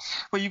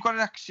 Well, you've got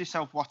to ask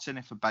yourself what's in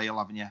it for Bale,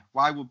 haven't you?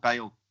 Why would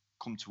Bale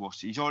come to us?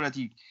 He's not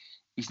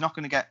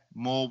going to get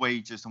more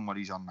wages than what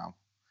he's on now.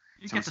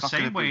 You get the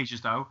same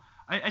wages though.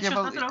 I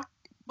don't know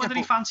whether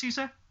he fancies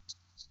it.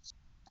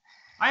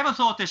 I haven't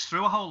thought this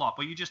through a whole lot,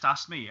 but you just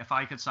asked me if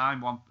I could sign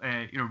one,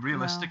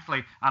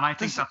 realistically, and I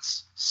think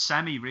that's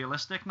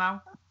semi-realistic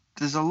now.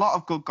 There's a lot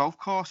of good golf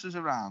courses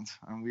around,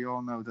 and we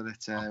all know that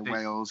it's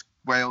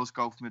Wales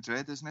Golf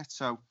Madrid, isn't it?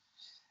 So,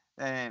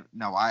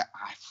 no, I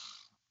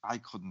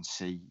couldn't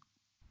see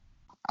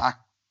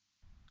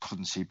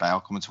Bale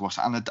coming to us.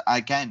 And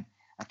again,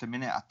 at the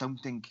minute, I don't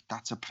think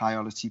that's a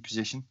priority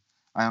position.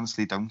 I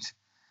honestly don't.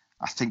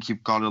 I think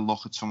you've got to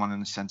look at someone in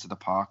the centre of the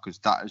park because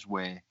that is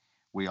where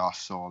we are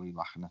sorely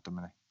lacking at the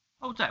minute.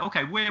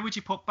 Okay, where would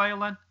you put Bale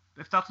then?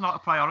 If that's not a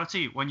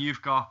priority, when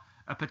you've got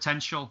a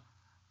potential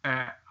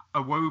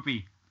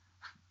Iwobi,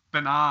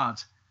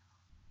 Bernard,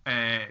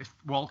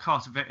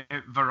 Walcott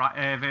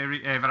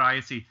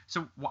variety.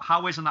 So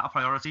how isn't that a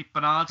priority?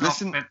 Bernard.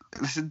 Listen,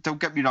 don't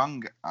get me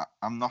wrong.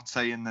 I'm not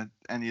saying that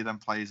any of them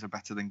players are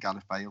better than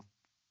Gareth Bale.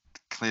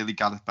 Clearly,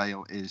 Gareth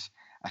Bale is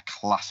a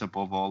class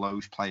above all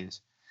those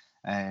players.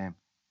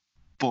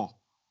 But,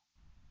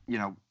 you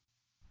know,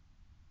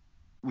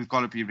 we've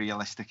got to be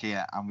realistic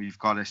here and we've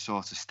got to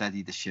sort of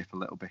steady the ship a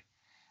little bit.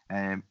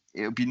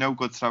 It would be no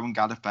good throwing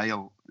Gareth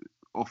Bale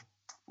up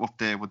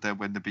there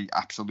when there'd be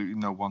absolutely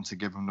no one to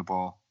give him the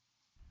ball.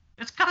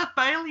 It's Gareth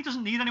Bale. He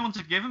doesn't need anyone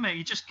to give him it.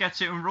 He just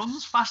gets it and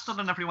runs faster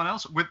than everyone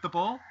else with the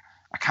ball.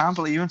 I can't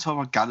believe you're talking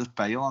about Gareth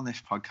Bale on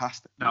this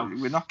podcast. No.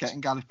 We're not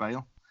getting Gareth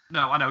Bale.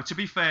 No, I know. To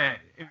be fair,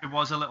 it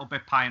was a little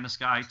bit pie in the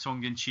sky,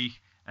 tongue in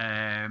cheek.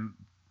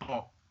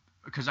 But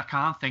because I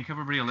can't think of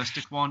a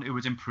realistic one, it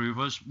would improve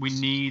us. We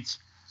need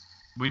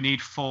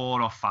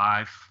 4 or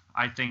 5,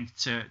 I think,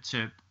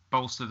 to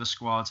bolster the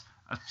squad.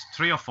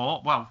 3 or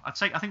 4. Well, I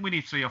think we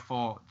need 3 or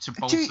 4 to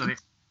bolster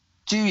it.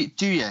 Do you?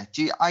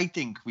 I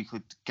think we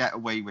could get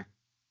away with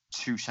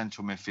 2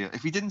 central midfield.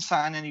 If we didn't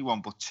sign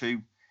anyone but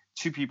two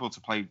people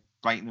to play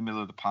right in the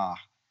middle of the park,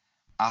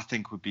 I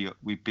think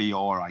we'd be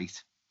all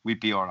right. We'd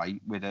be all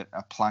right with a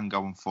plan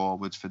going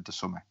forwards for the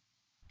summer.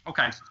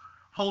 Okay,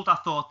 hold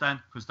that thought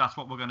then, because that's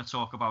what we're going to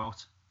talk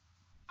about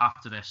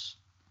after this.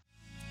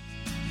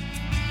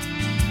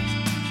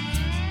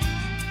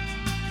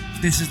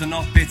 This is the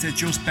Not Bitter,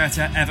 Just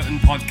Better Everton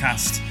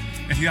podcast.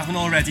 If you haven't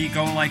already,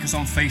 go and like us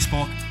on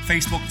Facebook,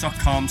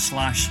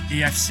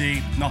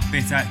 facebook.com/EFC Not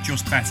Bitter,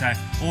 Just Better,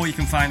 or you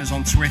can find us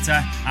on Twitter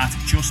at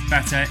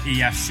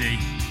JustBetterEFC.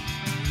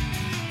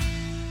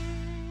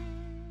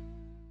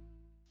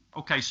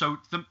 Okay, so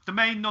the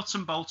main nuts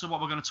and bolts of what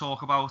we're going to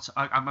talk about.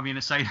 I mean, I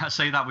say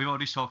that we've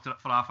already talked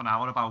for half an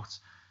hour about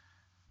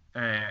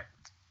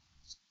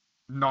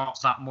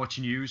not that much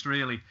news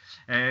really,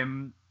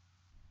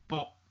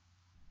 but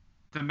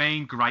the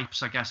main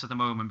gripes, I guess, at the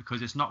moment,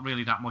 because it's not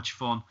really that much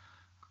fun.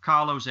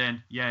 Carlo's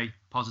in, yay,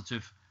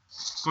 positive.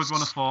 Good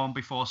run of form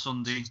before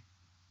Sunday,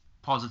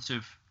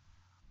 positive.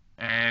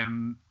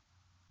 Where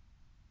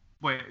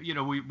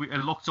we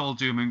it looked all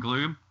doom and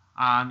gloom,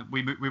 and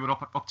we were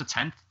up to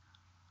 10th.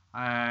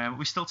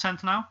 We still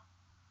 10th now?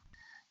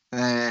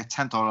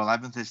 10th or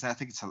 11th, isn't it? I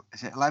think is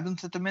it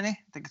 11th at the minute?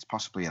 I think it's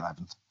possibly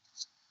 11th.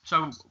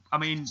 So, I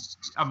mean,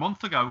 a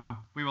month ago,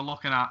 we were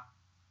looking at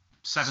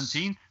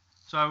 17th.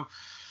 So,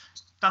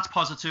 that's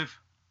positive.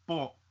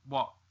 But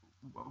what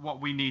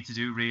we need to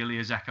do really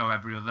is echo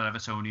every other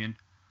Evertonian.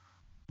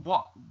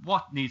 What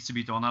needs to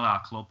be done at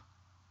our club?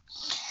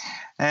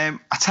 I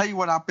tell you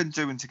what I've been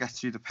doing to get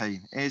through the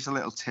pain. Here's a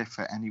little tip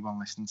for anyone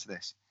listening to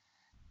this.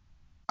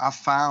 I've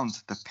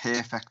found the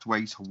perfect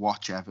way to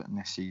watch Everton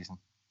this season.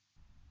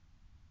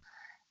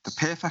 The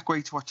perfect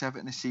way to watch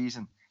Everton this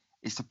season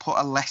is to put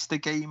a Leicester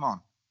game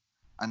on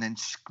and then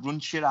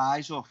scrunch your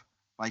eyes up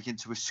like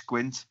into a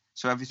squint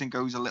so everything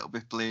goes a little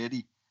bit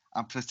blurry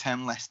and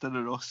pretend Leicester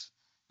are us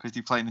because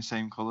they play in the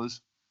same colours.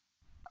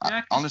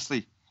 Yeah,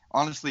 honestly,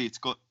 it's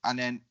good. And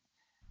then,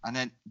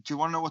 do you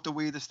want to know what the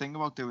weirdest thing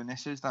about doing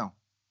this is though?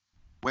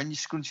 When you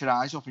scrunch your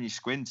eyes up and you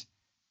squint,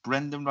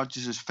 Brendan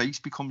Rodgers' face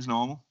becomes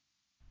normal.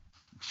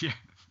 Yeah,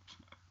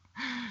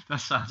 that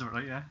sounds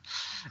right. Yeah,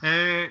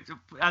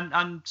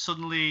 and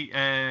suddenly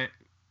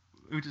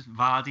Who does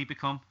Vardy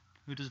become?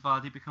 Who does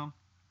Vardy become?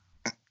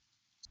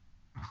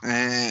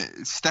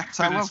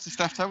 Steptoe, well, to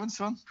Steptoe and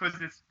Son.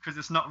 Because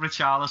it's not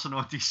Richarlison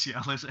or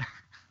DCL, is it?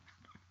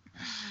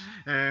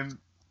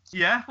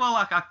 Yeah, well,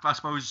 I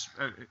suppose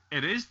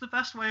it is the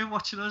best way of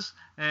watching us.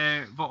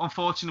 But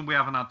unfortunately, we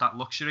haven't had that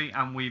luxury,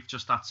 and we've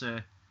just had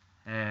to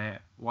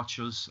watch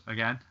us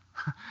again.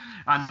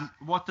 And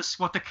what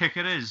the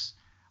kicker is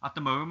at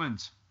the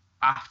moment,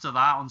 after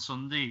that on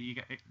Sunday, you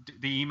get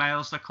the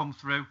emails that come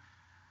through.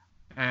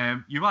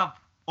 You have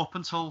up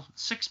until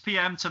 6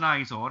 p.m.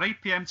 tonight or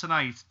 8 p.m.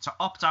 tonight to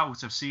opt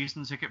out of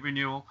season ticket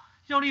renewal.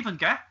 You don't even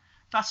get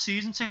that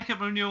season ticket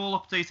renewal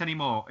update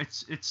anymore.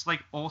 It's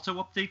like auto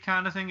update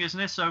kind of thing, isn't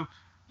it? So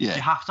yeah,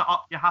 you have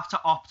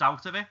to opt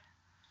out of it.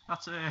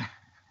 That's I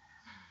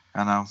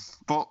know,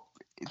 but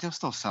they'll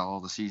still sell all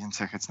the season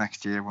tickets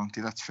next year, won't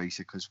they? Let's face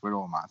it, because we're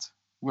all mad.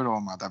 We're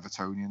all mad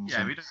Evertonians.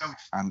 Yeah, we don't.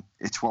 And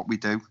it's what we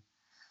do.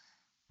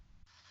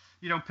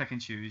 You don't pick and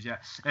choose, yeah.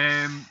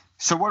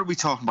 So what are we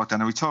talking about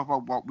then? Are we talking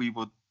about what we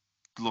would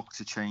look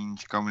to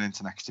change going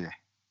into next year?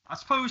 I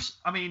suppose,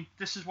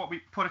 this is what we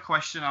put a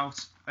question out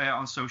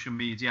on social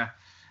media,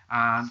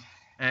 and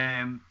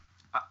I'm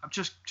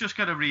just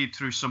going to read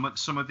through some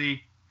of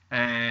the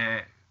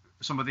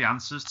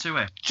answers to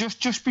it.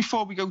 Just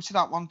before we go to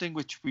that, one thing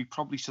which we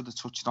probably should have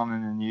touched on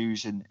in the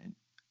news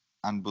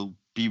and will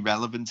be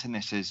relevant in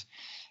this is,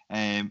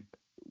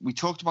 we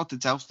talked about the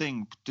Delph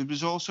thing, but there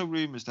was also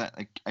rumours that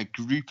a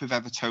group of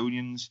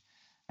Evertonians,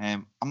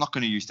 I'm not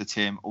going to use the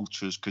term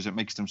ultras because it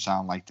makes them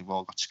sound like they've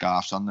all got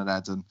scarves on their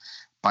head and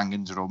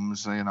banging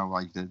drums,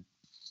 like the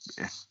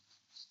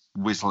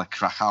Whistler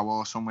Krakow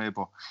or somewhere,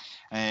 but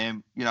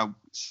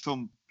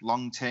some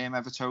long-term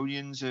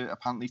Evertonians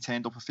apparently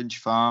turned up at Finch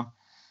Farm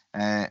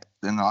in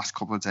the last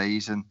couple of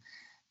days and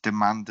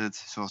demanded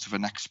sort of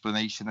an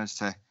explanation as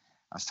to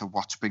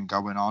what's been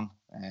going on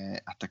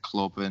at the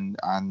club, and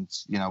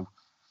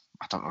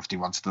I don't know if they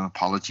wanted an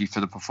apology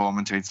for the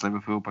performance against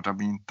Liverpool, but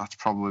that's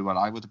probably what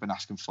I would have been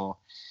asking for.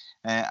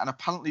 And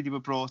apparently they were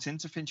brought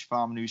into Finch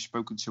Farm and he was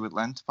spoken to at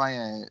length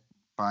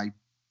by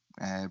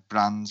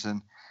Brands,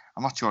 and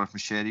I'm not sure if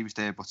Mashiri was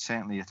there, but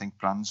certainly I think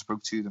Brands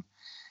spoke to them,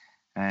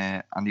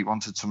 and he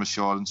wanted some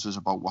assurances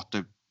about what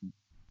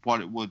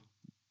it would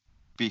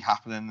be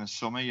happening in the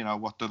summer,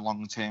 what the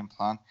long-term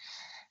plan.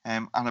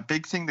 And a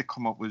big thing that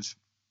come up was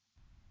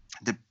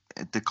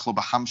the club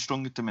are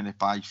hamstrung at the minute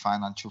by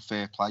financial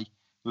fair play.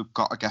 We've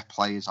got to get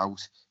players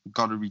out. We've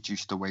got to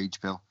reduce the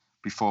wage bill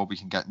before we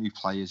can get new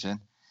players in.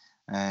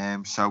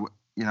 So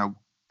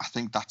I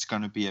think that's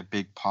going to be a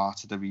big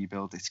part of the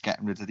rebuild. It's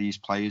getting rid of these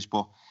players,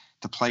 but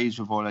the players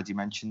we've already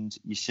mentioned,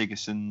 your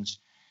Sigurdssons,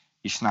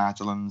 your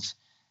Schneiderlins,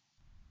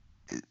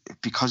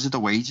 because of the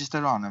wages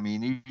they're on,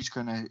 he's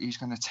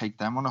gonna take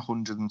them on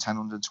 110,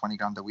 120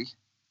 grand a week.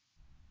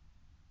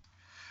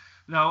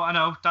 No, I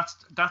know that's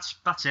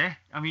it.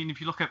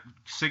 If you look at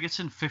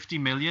Sigurdsson, 50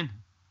 million.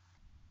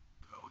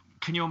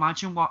 Can you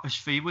imagine what his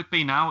fee would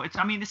be now?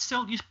 You're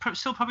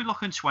still probably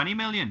looking 20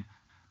 million,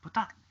 but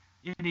that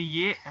in a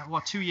year,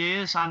 2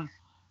 years, and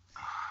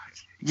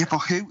yeah, but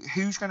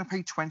who's going to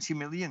pay 20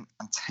 million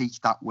and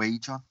take that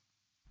wage on?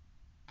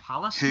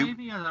 Palace,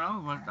 maybe, I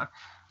don't know.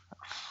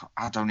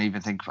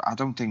 I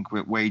don't think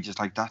with wages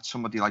like that,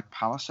 somebody like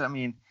Palace.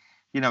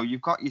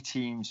 You've got your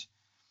teams,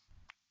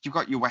 you've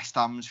got your West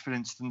Hams, for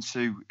instance,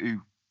 who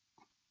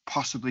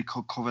possibly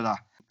could cover that.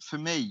 For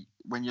me,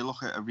 when you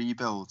look at a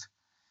rebuild,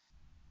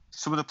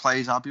 some of the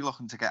players I'd be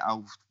looking to get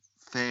out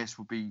first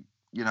would be,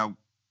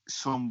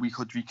 some we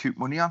could recoup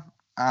money on.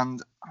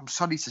 And I'm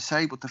sorry to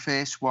say, but the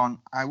first one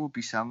I would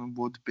be selling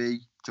would be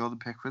Jordan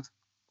Pickford.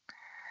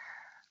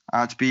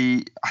 I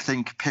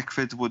think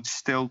Pickford would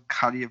still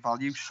carry a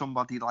value.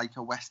 Somebody like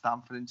a West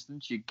Ham, for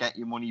instance, you get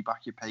your money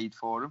back you paid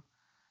for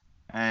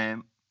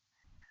him.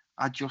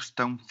 I just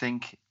don't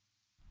think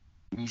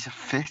he's a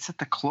fit at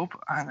the club.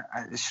 And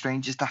as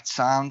strange as that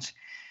sounds,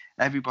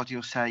 everybody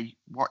will say,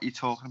 what are you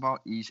talking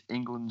about? He's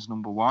England's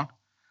number one.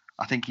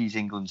 I think he's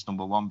England's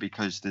number one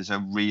because there's a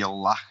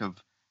real lack of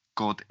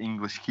good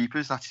English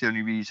keepers. That's the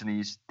only reason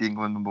he's the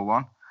England number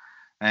one.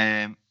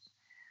 I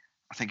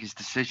think his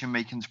decision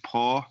making's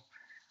poor.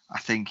 I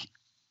think,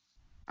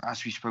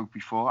 as we spoke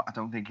before, I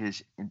don't think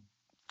his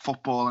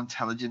football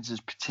intelligence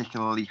is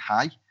particularly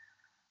high.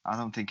 I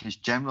don't think his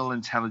general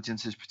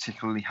intelligence is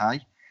particularly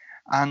high.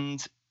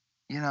 And,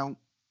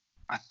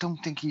 I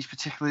don't think he's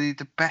particularly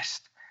the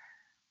best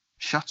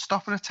shot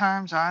stopper at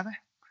times either.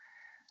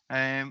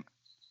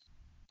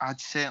 I'd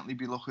certainly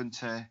be looking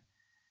to,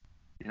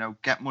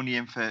 get money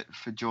in for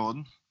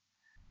Jordan.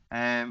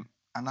 And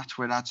that's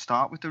where I'd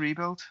start with the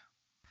rebuild.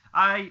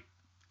 I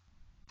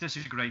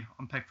disagree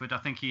on Pickford. I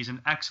think he's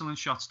an excellent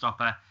shot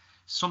stopper.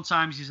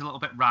 Sometimes he's a little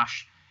bit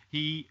rash.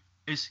 He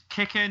is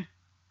kicking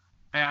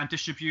and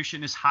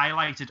distribution is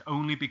highlighted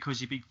only because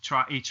he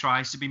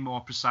tries to be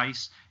more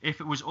precise. If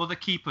it was other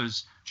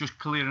keepers just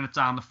clearing it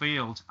down the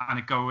field and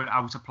it going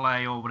out of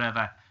play or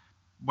whatever,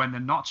 when they're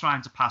not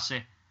trying to pass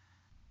it,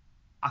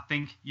 I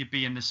think you'd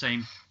be in the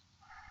same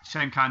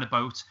kind of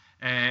boat.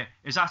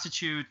 His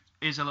attitude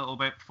is a little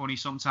bit funny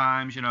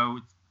sometimes,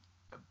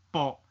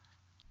 But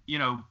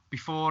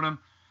before him,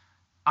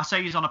 I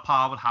say he's on a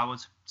par with Howard.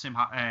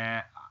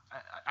 I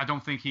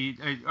don't think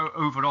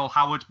overall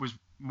Howard was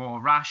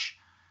more rash.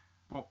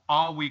 But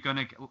are we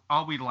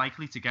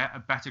likely to get a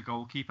better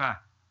goalkeeper,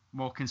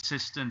 more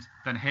consistent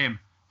than him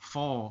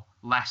for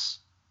less?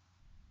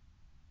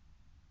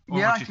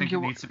 Or I think you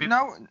would.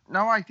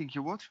 No, I think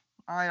you would.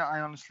 I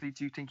honestly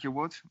do think you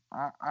would.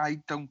 I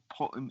don't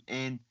put him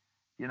in,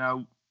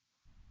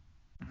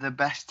 the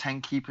best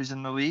 10 keepers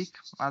in the league.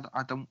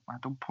 I don't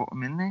put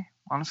him in there,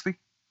 honestly.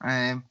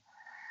 I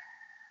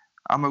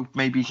hope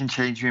maybe he can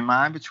change my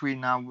mind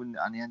between now and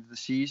the end of the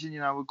season.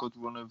 A good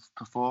run of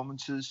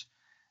performances.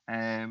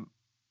 Maybe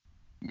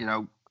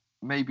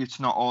it's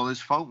not all his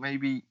fault.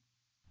 Maybe,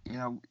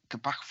 the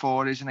back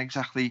four isn't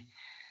exactly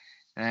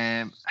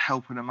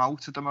helping him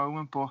out at the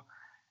moment. But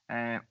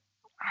I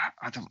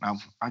don't know.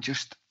 I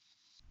just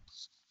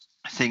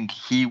think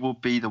he will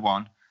be the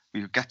one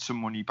we'll get some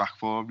money back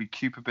for,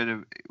 recoup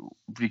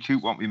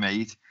what we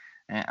made,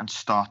 and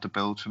start to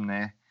build from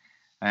there.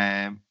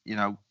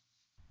 Yerry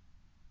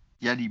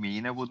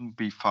Mina wouldn't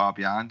be far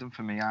behind him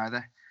for me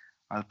either.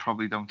 I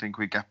probably don't think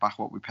we get back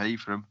what we pay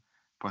for him,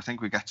 but I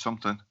think we get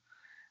something.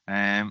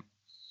 And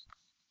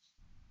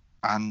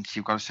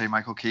you've got to say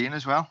Michael Keane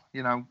as well.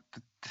 The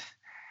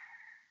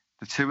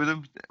two of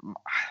them.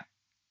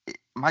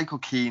 Michael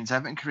Keane's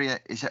Everton career,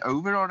 is it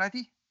over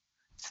already?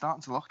 It's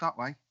starting to look that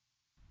way.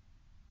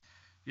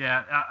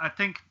 Yeah, I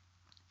think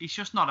he's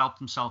just not helped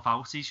himself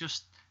out.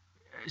 His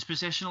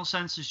positional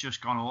sense has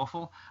just gone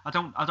awful. I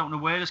don't know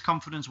where his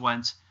confidence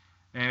went.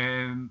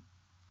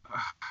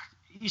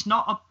 He's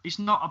not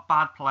a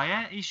bad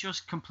player. He's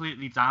just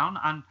completely down.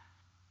 And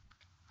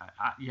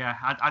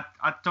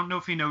I don't know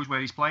if he knows where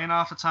he's playing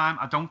half the time.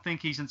 I don't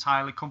think he's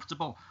entirely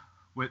comfortable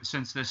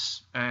since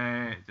this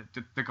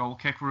the goal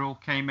kick rule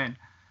came in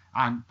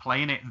and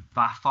playing it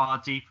that far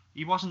deep.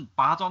 He wasn't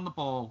bad on the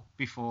ball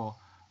before,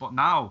 but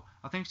now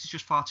I think it's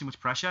just far too much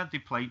pressure. They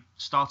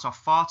start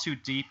off far too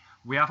deep.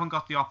 We haven't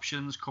got the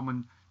options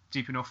coming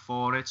deep enough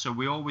for it, so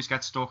we always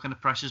get stuck and the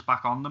pressure's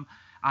back on them.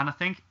 And I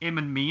think him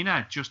and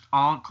Mina just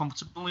aren't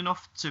comfortable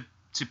enough to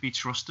be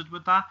trusted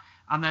with that.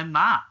 And then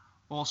that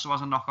also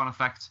has a knock-on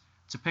effect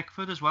to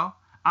Pickford as well,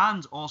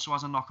 and also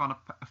has a knock-on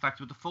effect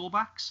with the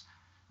fullbacks.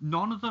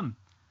 None of them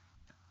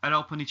are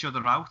helping each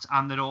other out,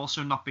 and they're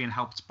also not being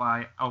helped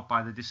out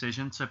by the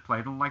decision to play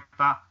them like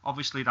that.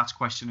 Obviously, that's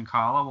questioning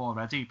Carlo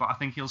already, but I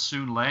think he'll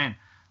soon learn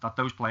that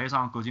those players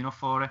aren't good enough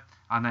for it,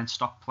 and then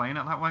stop playing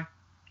it that way.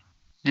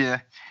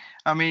 Yeah,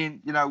 I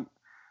mean, I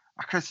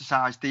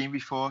criticised Dean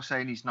before,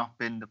 saying he's not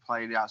been the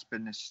player he has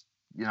been this,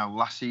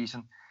 last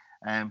season,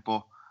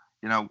 but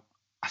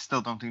I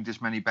still don't think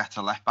there's many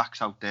better left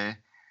backs out there.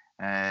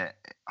 I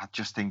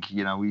just think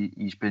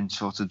he's been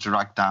sort of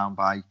dragged down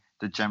by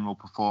the general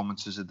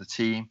performances of the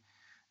team.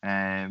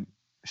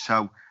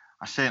 So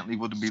I certainly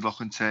wouldn't be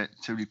looking to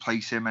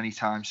replace him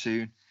anytime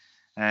soon.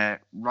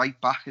 Right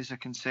back is a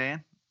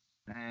concern.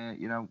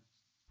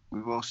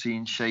 We've all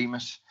seen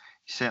Seamus.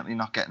 He's certainly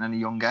not getting any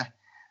younger.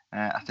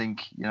 I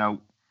think,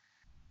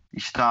 he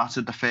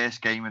started the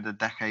first game of the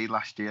decade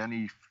last year and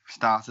he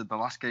started the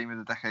last game of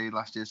the decade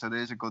last year. So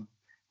there's a good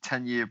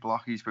 10-year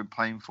block he's been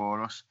playing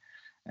for us.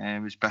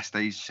 His best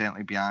days are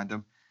certainly behind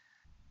him.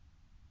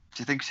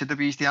 Do you think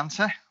Sidibe's the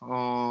answer,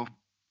 or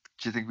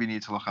do you think we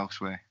need to look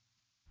elsewhere?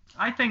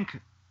 I think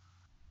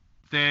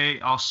they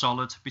are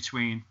solid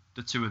between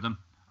the two of them.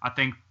 I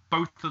think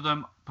both of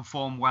them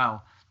perform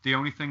well. The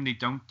only thing they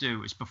don't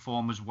do is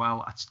perform as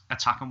well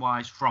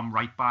attacking-wise from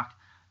right back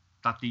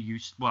that they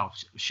used. Well,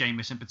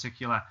 Seamus in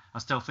particular, I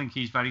still think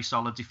he's very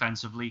solid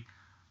defensively.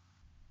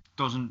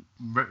 Doesn't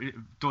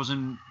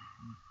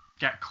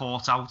get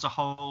caught out a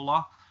whole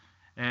lot.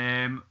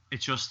 It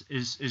just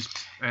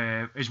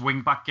his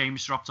wing back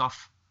game's dropped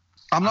off.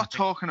 I'm not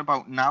talking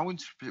about now.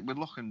 We're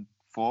looking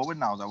forward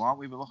now, though, aren't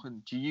we?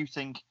 Do you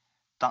think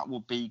that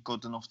will be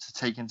good enough to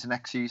take into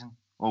next season,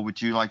 or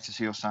would you like to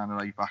see us sign a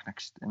right back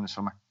in the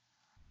summer?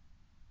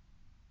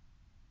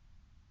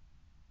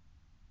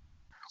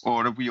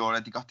 Or have we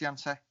already got the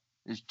answer?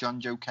 Is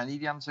John Joe Kenny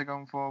the answer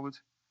going forward?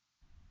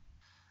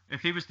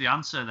 If he was the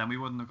answer, then we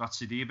wouldn't have got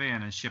Sidibe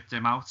in and shipped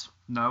him out.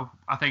 No,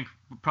 I think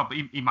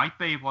probably he might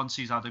be once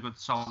he's had a good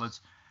solid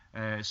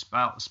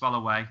spell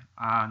away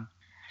and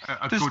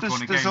a good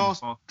run of games.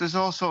 There's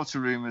all sorts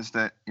of rumours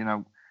that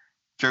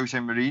Jose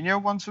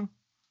Mourinho wants him.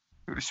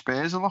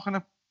 Spurs are looking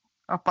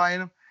at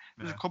buying him.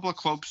 There's a couple of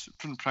clubs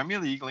from the Premier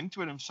League linked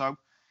with him, so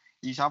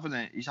he's having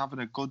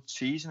a good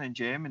season in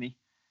Germany.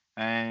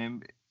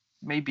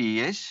 Maybe he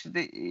is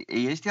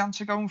the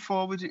answer going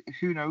forward.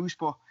 Who knows?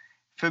 But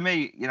for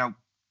me,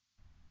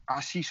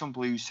 I see some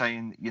Blues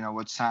saying,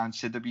 would sign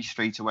Sidibe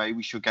straight away.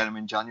 We should get him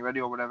in January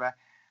or whatever.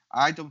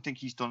 I don't think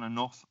he's done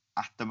enough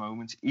at the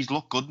moment. He's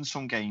looked good in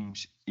some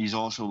games. He's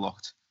also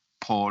looked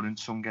poor in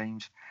some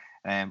games.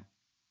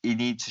 He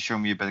needs to show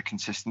me a bit of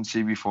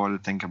consistency before I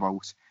think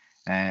about,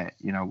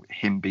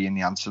 him being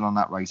the answer on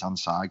that right-hand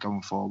side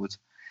going forward.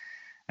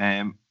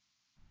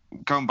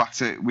 Going back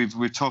to,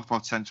 we've talked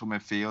about central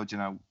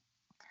midfield,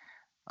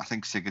 I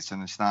think Sigurdsson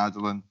and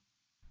Schneiderlin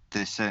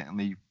they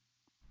certainly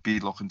be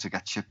looking to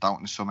get shipped out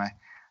in the summer.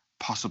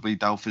 Possibly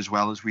Delph as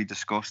well, as we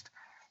discussed.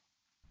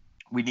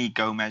 We need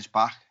Gomez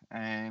back.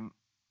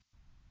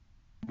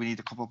 We need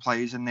a couple of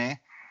players in there.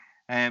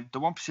 The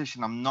one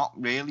position I'm not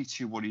really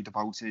too worried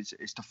about is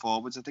the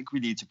forwards. I think we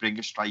need to bring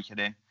a striker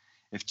in.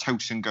 If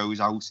Tosin goes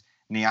out,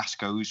 Nias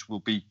goes, we'll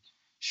be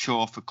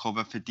sure for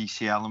cover for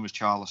DCL and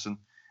Richarlison.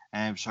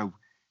 So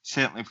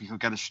certainly if we could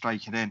get a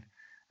striker in,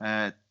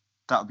 that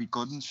would be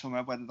good in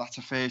summer. Whether that's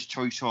a first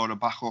choice or a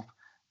backup,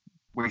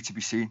 wait to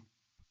be seen.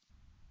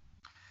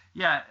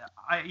 Yeah,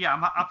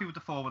 I'm happy with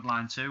the forward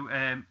line too.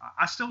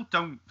 I still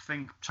don't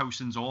think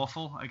Tosin's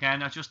awful.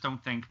 Again, I just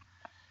don't think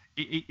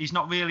he's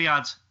not really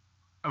had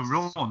a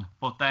run,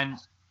 but then,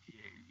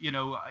 you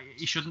know,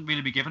 he shouldn't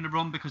really be given a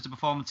run because the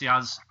performance he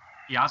has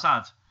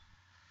had,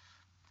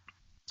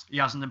 he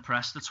hasn't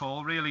impressed at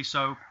all, really.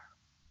 So,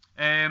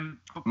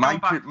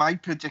 my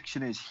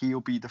prediction is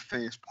he'll be the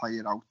first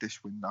player out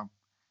this window.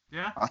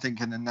 Yeah. I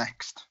think in the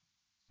next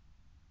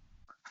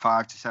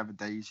 5 to 7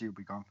 days he'll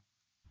be gone.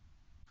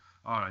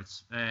 All right.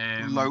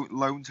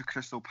 Loan to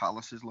Crystal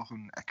Palace is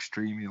looking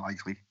extremely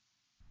likely.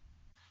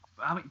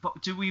 I mean,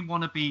 but do we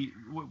want to be?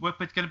 We're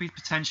going to be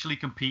potentially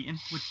competing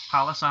with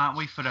Palace, aren't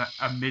we, for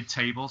a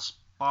mid-table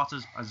spot?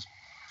 As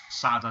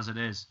sad as it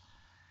is.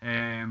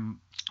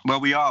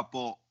 Well, we are,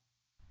 but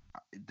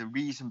the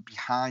reason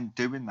behind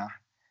doing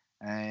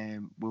that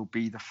will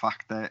be the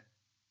fact that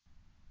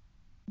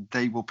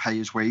they will pay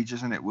his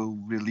wages, and it will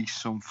release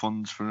some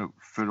funds for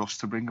us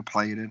to bring a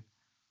player in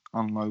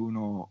on loan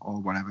or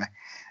whatever.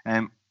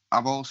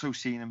 I've also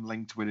seen him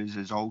linked with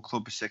his old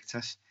club,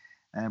 Besiktas.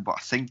 But I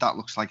think that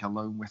looks like a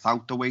loan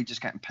without the wages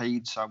getting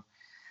paid. So,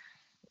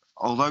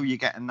 although you're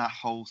getting that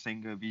whole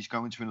thing of he's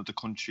going to another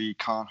country, he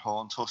can't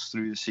haunt us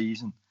through the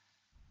season,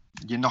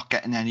 you're not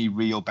getting any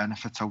real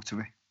benefit out of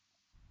it.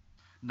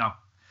 No.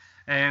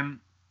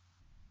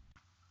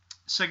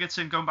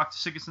 Sigurdsson, going back to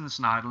Sigurdsson and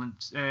Schneiderlin.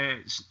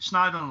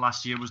 Schneiderlin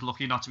last year was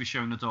lucky not to be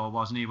shown the door,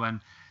 wasn't he, when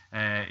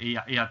he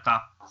had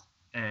that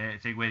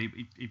thing where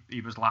he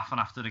was laughing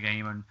after the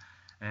game and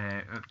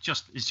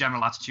just his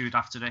general attitude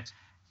after it.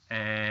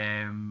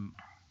 I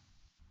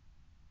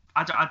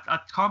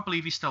can't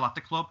believe he's still at the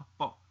club,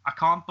 but I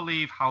can't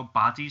believe how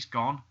bad he's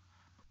gone.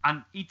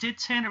 And he did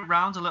turn it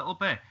around a little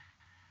bit.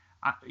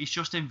 He's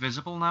just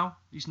invisible now.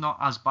 He's not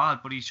as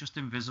bad, but he's just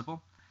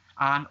invisible.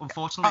 And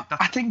unfortunately,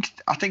 I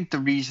think the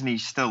reason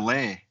he's still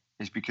there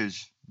is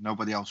because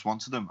nobody else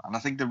wanted him. And I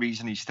think the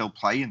reason he's still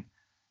playing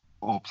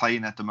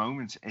at the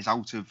moment is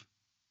out of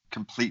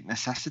complete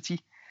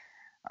necessity.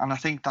 And I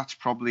think that's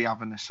probably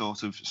having a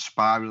sort of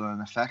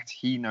spiraling effect.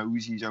 He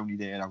knows he's only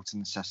there out of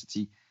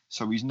necessity,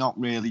 so he's not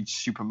really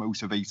super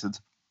motivated.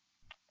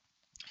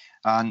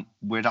 And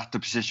we're at the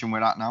position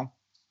we're at now.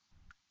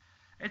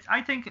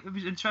 I think it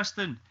was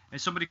interesting.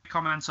 Somebody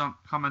commented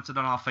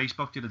on our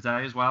Facebook the other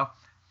day as well.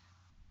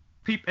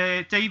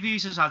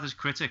 Davies has had his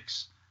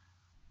critics,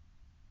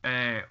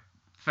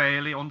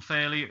 fairly,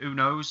 unfairly, who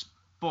knows?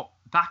 But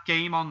that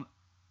game on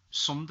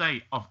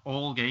Sunday, of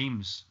all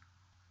games,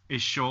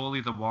 is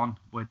surely the one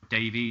where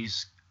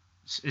Davies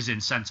is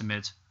in centre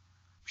mid.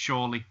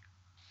 Surely.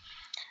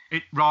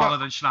 Rather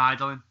than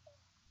Schneiderlin.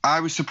 I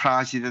was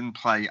surprised he didn't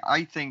play.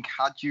 I think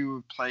had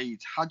you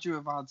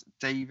have had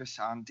Davis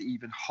and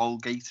even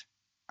Holgate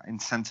in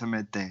centre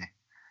mid there,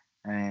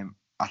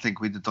 I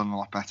think we'd have done a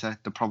lot better.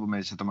 The problem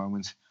is at the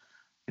moment,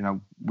 you know,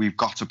 we've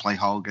got to play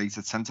Holgate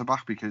at centre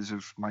back because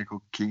of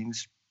Michael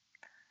Keane's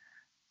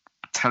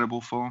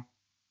terrible form.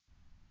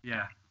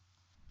 Yeah.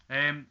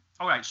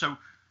 All right, so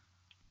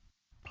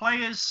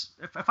players.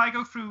 If I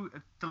go through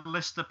the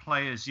list of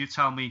players, you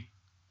tell me.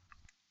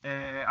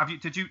 I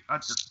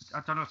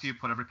don't know if you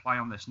put a reply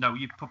on this. No,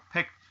 you put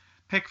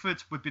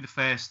Pickford would be the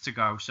first to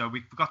go. So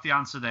we've got the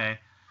answer there.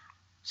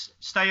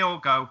 Stay or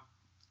go.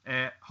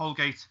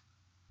 Holgate.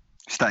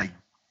 Stay.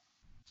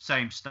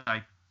 Same.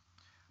 Stay.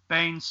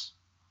 Baines.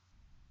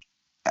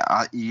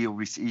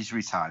 He's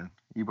retiring.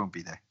 He won't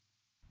be there.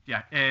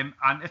 Yeah.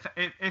 And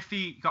if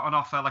he got an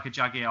offer like a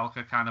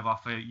Jagielka kind of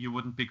offer, you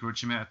wouldn't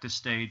begrudge him at this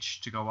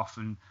stage to go off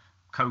and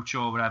coach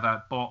or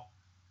whatever. But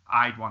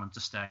I'd want him to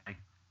stay.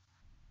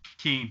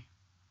 Keane.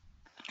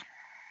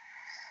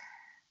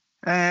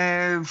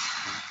 I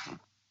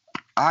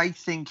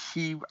think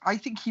he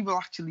will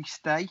actually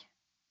stay.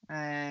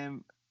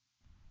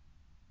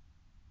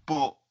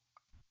 But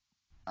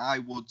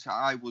I'd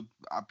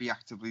be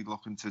actively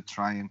looking to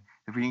try and,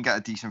 if we can get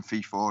a decent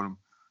fee for him,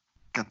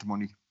 get the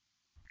money.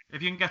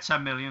 If you can get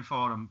 10 million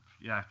for him,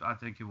 yeah, I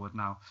think you would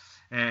now.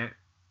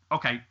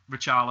 Okay,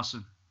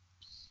 Richarlison.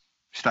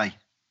 Stay.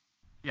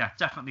 Yeah,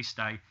 definitely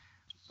stay.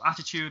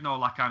 Attitude and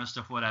all that kind of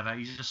stuff, whatever.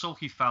 He's a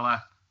sulky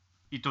fella.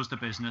 He does the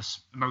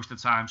business most of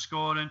the time,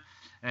 scoring.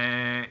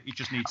 He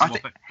just needs to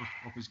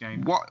up his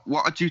game. What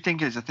I do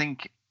think is, I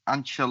think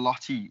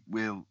Ancelotti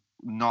will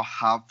not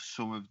have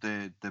some of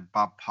the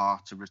bad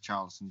parts of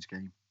Richarlison's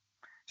game.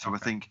 So okay. I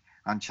think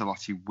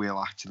Ancelotti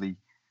will actually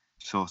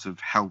sort of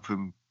help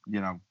him, you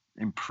know,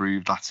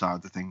 improve that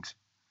side of things.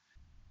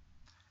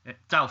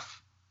 Delph.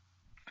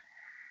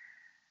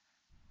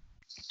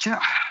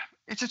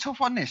 it's a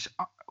tough one. This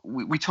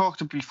we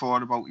talked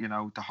before about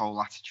the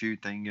whole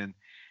attitude thing and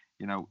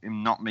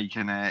him not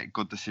making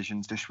good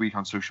decisions this week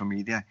on social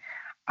media.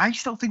 I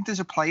still think there's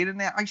a player in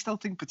there. I still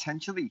think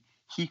potentially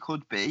he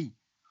could be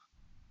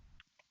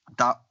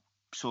that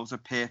sort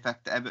of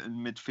perfect Everton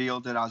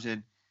midfielder, as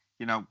in,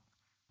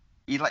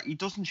 he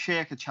doesn't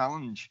shirk a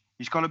challenge.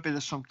 He's got a bit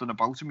of something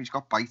about him. He's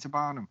got bite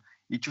about him.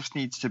 He just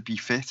needs to be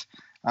fit,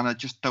 and I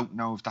just don't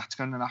know if that's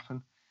going to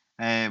happen.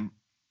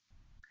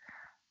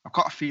 I've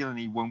got a feeling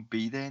he won't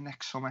be there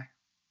next summer,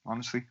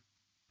 honestly.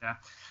 Yeah,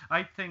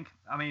 I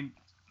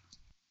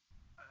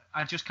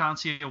just can't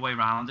see a way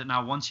around it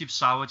now. Once you've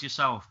soured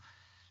yourself,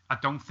 I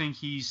don't think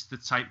he's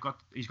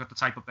got the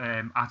type of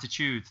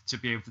attitude to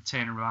be able to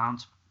turn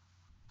around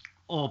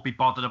or be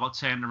bothered about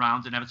turning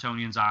around in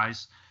Evertonians'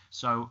 eyes.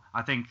 So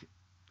I think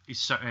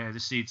the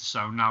seeds are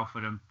sown now for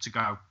him to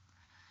go.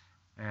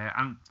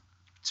 And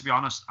to be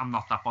honest, I'm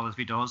not that bothered if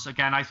he does.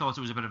 Again, I thought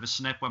it was a bit of a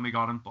snip when we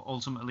got him, but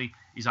ultimately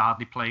he's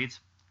hardly played.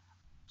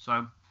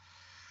 So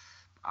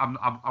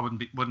I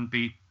wouldn't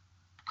be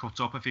cut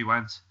up if he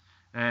went.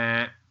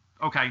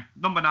 Okay,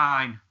 number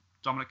 9,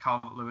 Dominic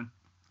Calvert-Lewin.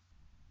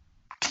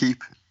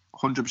 Keep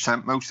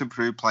 100% most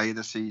improved player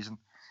this season.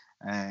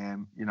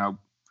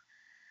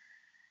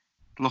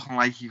 Looking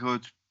like he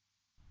could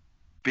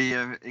be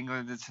an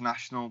England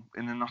international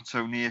in the not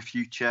so near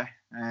future.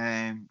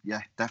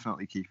 Yeah,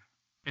 definitely keep.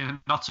 In the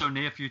not so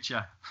near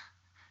future,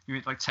 you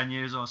mean like 10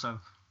 years or so?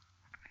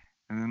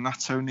 In the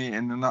not so near,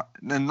 in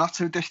the not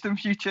so distant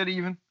future,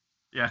 even.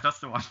 Yeah, that's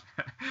the one.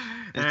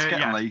 It's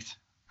getting late.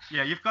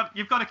 Yeah, you've got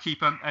to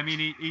keep him. I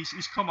mean,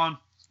 he's come on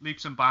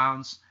leaps and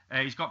bounds.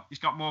 He's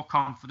got more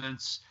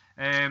confidence,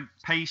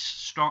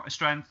 pace,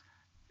 strength.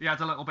 He had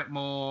a little bit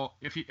more.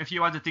 If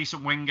you had a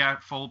decent winger,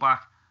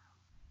 fullback,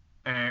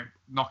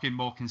 knocking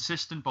more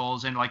consistent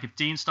balls in, like if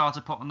Dean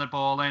started putting the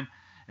ball in,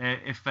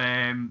 if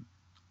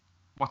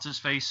what's his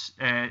face,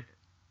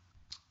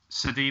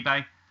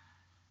 Sidibe,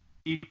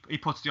 he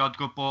puts the odd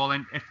good ball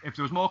in. If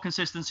there was more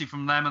consistency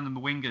from them and the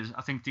wingers,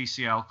 I think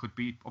DCL could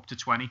be up to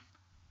 20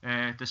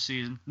 this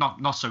season.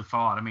 Not so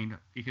far. I mean,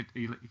 he could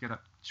have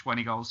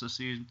 20 goals this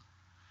season.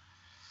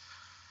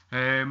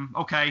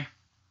 Okay,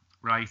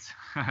 right.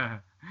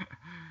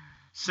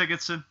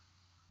 Sigurdsson.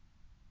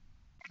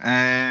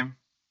 I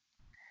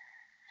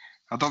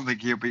don't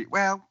think he'll be.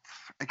 Well,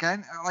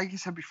 again, like I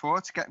said before,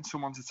 it's getting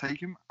someone to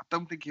take him. I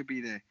don't think he'll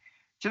be there.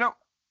 Do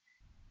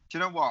you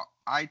know what?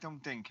 I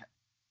don't think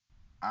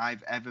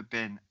I've ever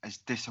been as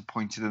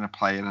disappointed in a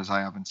player as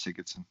I have in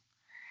Sigurdsson.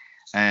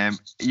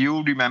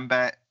 You'll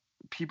remember,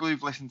 people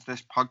who've listened to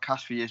this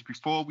podcast for years,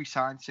 before we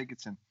signed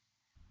Sigurdsson,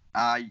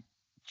 I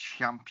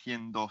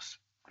championed us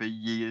for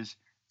years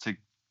to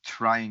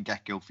try and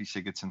get Gylfi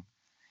Sigurdsson.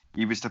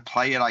 He was the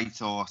player I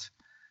thought,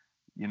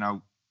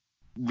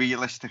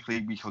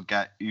 realistically we could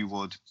get who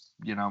would,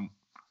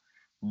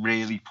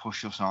 really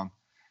push us on.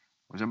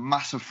 I was a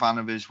massive fan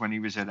of his when he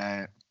was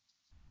at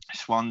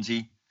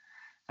Swansea.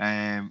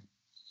 And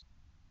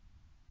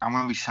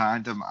when we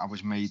signed him, I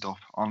was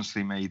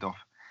honestly made up.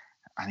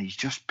 And he's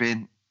just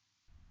been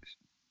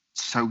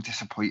so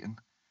disappointing.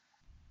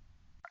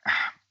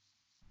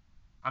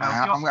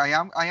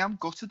 I am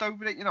gutted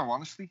over it,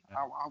 honestly. Yeah.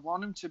 I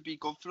want him to be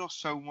good for us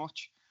so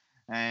much.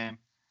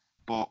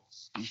 But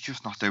he's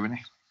just not doing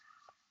it.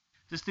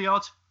 There's the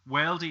odd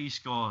worldie he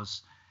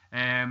scores.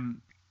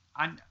 And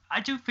I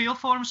do feel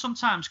for him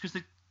sometimes because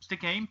the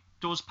game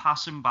does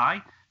pass him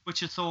by,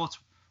 which I thought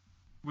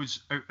was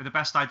the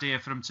best idea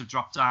for him to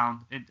drop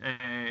down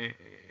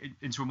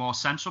into a more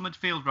central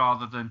midfield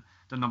rather than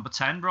the number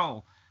 10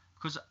 role,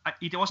 because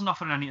he wasn't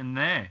offering anything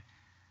there.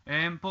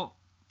 But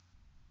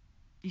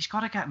he's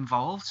got to get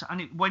involved,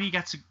 and when he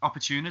gets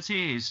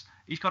opportunities,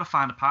 he's got to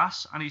find a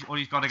pass, and he's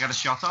got to get a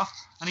shot off,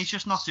 and he's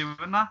just not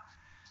doing that.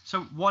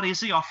 So what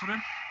is he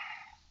offering?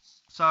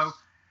 So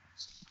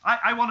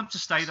I want him to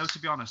stay, though, to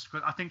be honest,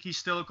 because I think he's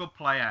still a good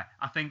player.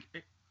 I think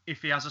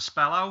if he has a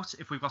spell out,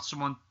 if we've got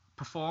someone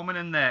performing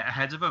in there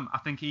ahead of him, I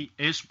think he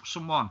is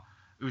someone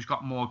who's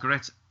got more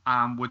grit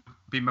and would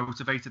be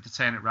motivated to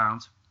turn it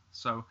round.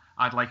 So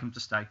I'd like him to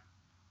stay.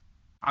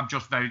 I'm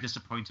just very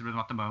disappointed with him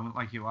at the moment,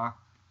 like you are.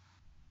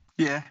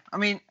 Yeah, I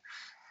mean,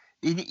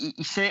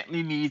 he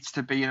certainly needs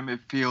to be in a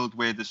midfield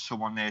where there's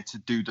someone there to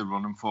do the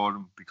running for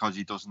him, because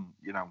he doesn't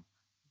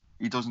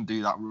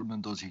do that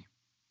running, does he?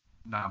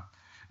 No.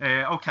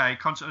 Okay,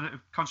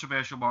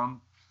 controversial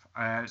one.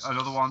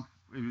 Another one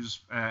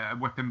who's a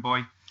whipping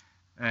boy,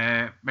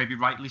 maybe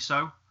rightly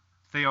so.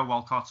 Theo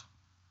Walcott.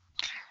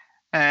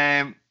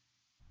 No,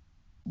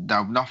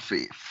 not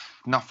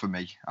for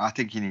me. I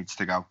think he needs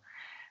to go.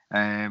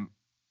 I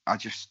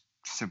just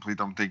simply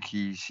don't think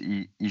he's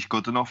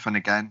good enough, and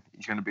again,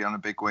 he's going to be on a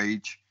big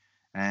wage.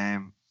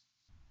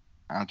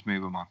 I'd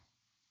move him on.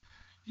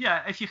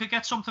 Yeah, if you could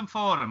get something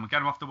for him,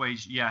 get him off the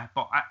wage, yeah.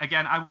 But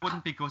again, I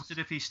wouldn't be gutted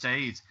if he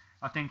stayed.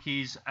 I think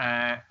he's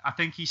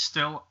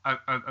still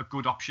a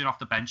good option off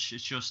the bench.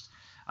 It's just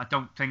I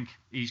don't think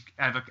he's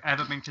ever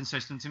been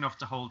consistent enough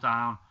to hold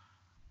down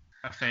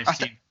a first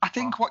team. I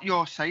think what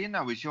you're saying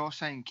now is you're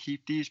saying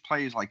keep these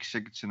players like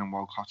Sigurdsson and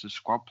Walcott as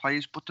squad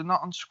players, but they're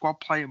not on squad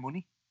player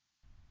money.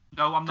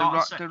 No, I'm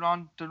not. They're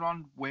on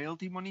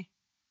worldy money.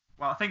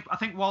 Well, I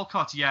think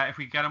Walcott, yeah, if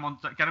we get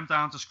him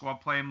down to squad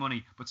player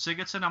money, but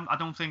Sigurdsson, I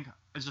don't think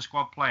is a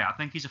squad player. I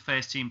think he's a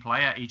first team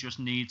player. He just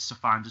needs to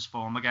find his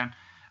form again,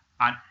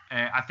 and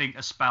I think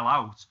a spell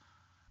out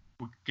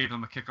would give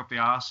him a kick up the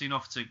arse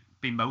enough to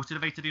be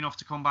motivated enough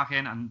to come back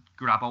in and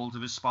grab hold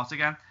of his spot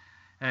again.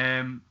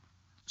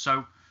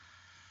 So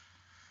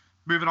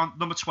moving on,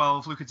 number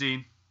 12, Luca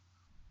Dean.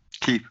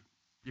 Keep.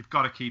 You've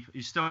got to keep.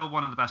 He's still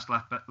one of the best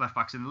left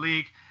backs in the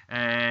league.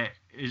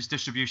 His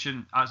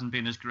distribution hasn't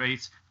been as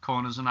great.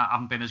 Corners and that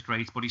haven't been as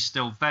great, but he's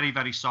still very,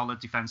 very solid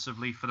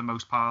defensively for the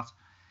most part.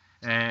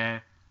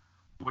 Can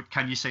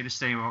you say the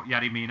same about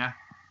Yerry Mina?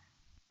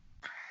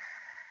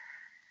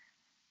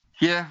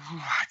 Yeah,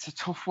 it's a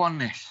tough one,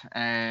 this.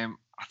 I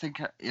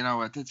think,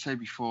 I did say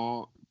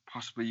before,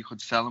 possibly you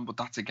could sell him, but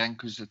that's again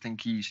because I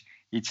think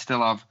he'd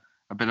still have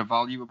a bit of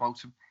value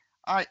about him.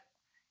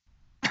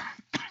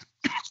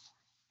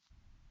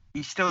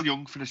 He's still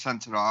young for the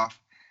centre half.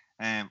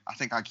 I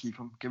think I'd keep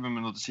him, give him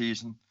another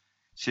season,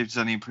 see if there's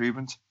any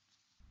improvement.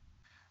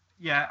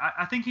 Yeah,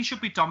 I think he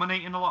should be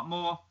dominating a lot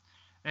more.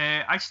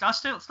 I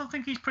still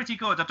think he's pretty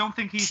good. I don't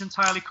think he's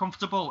entirely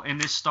comfortable in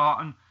this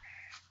starting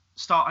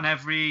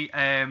every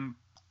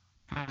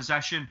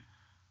possession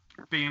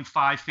being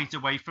 5 feet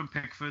away from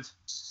Pickford.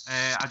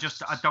 I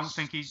don't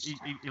think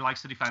he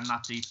likes to defend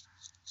that deep.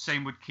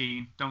 Same with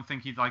Keane. Don't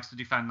think he likes to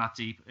defend that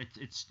deep.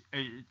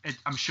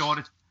 I'm sure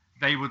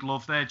they would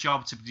love their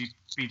job to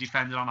be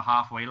defended on a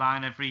halfway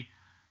line every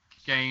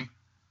game,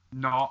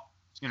 not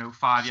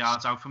 5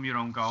 yards out from your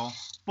own goal.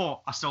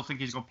 But I still think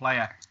he's a good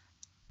player.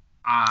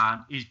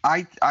 And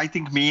I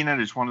think Mina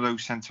is one of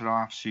those centre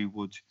halves who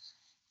would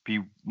be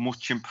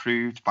much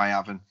improved by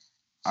having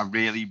a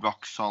really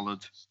rock solid,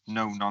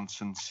 no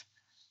nonsense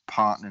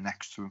partner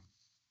next to him.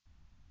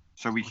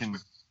 So we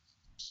haven't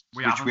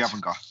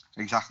got.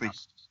 Exactly.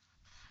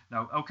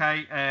 No.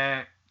 Okay.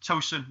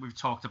 Tosin, we've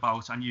talked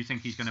about, and you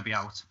think he's going to be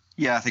out?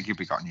 Yeah, I think he'll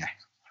be gone. Yeah.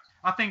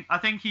 I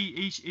think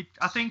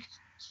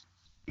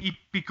he'd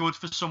be good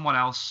for someone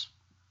else.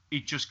 He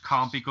just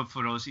can't be good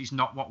for us. He's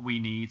not what we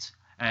need.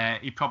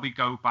 He'd probably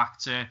go back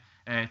to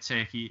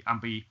Turkey and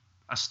be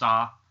a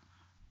star,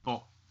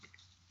 but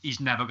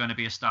he's never going to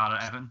be a star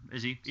at Everton,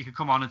 is he? He could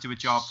come on and do a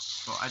job,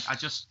 but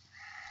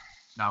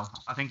no.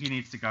 I think he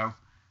needs to go.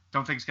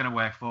 Don't think it's going to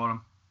work for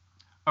him.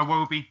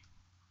 Iwobi.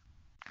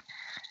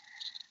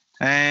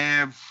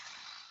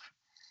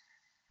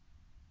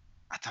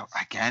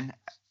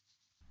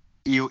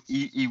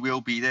 He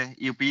will be there.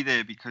 He'll be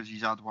there because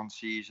he's had one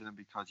season and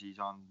because he's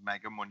on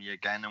mega money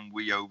again, and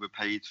we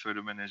overpaid for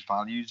him and his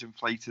value's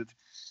inflated.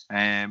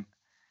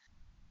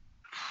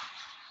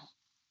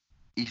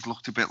 He's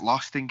looked a bit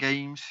lost in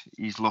games.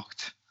 He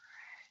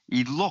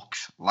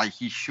looks like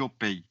he should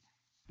be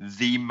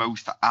the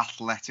most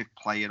athletic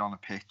player on a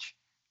pitch,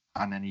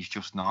 and then he's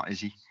just not, is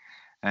he?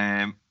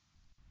 I'm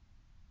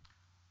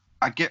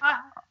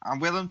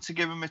willing to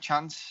give him a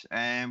chance,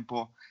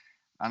 but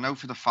I know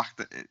for the fact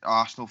that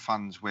Arsenal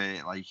fans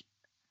were like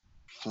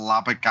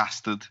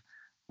flabbergasted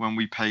when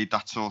we paid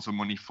that sort of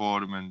money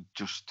for him and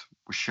just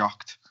were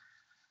shocked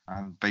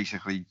and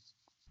basically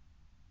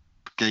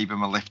gave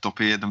him a lift up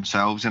here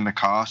themselves in the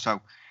car. So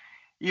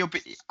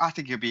I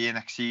think he'll be here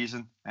next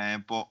season,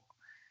 but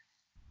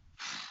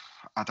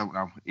I don't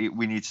know.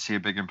 We need to see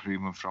a big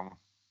improvement from him.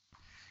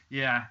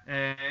 Yeah,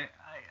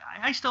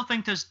 I still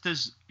think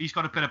he's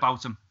got a bit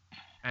about him.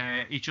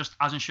 He just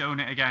hasn't shown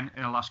it again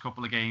in the last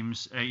couple of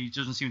games. He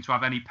doesn't seem to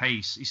have any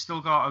pace. He's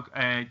still got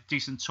a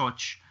decent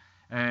touch,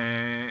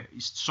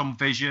 some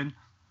vision.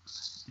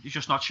 He's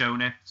just not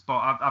shown it. But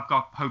I've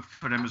got hope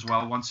for him as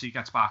well once he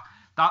gets back.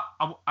 That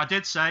I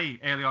did say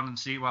early on in the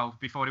season,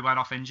 before he went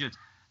off injured,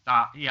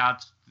 that he had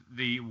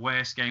the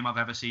worst game I've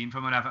ever seen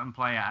from an Everton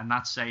player, and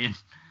that's saying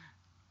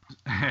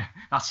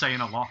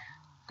a lot.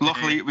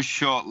 Luckily, it was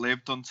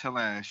short-lived until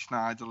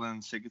Schneiderlin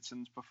and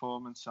Sigurdsson's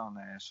performance on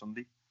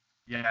Sunday.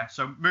 Yeah,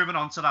 so moving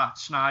on to that,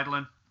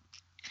 Schneiderlin.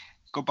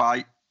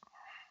 Goodbye.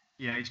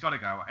 Yeah, he's got to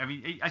go. I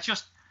mean, I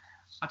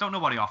don't know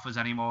what he offers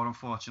anymore,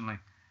 unfortunately.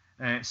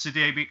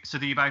 Sidibe.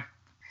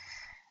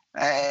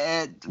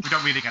 We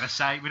don't really get a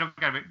say. We don't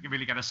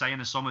really get a say in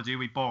the summer, do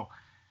we? But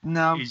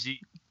no.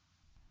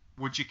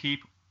 Would you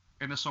keep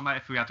in the summer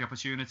if we had the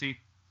opportunity?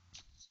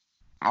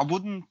 I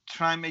wouldn't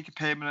try and make it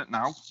permanent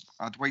now.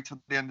 I'd wait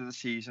till the end of the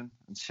season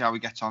and see how he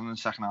gets on in the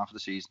second half of the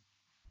season.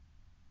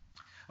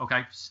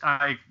 Okay.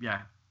 I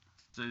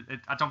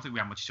don't think we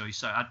have much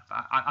choice.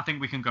 I think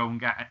we can go and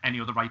get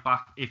any other right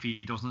back if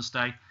he doesn't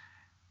stay,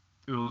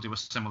 who will do a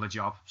similar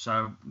job.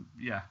 So,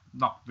 yeah,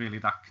 not really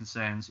that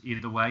concerns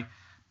either way.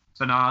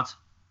 Bernard?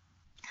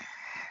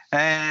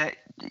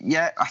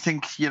 Yeah, I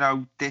think,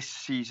 this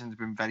season's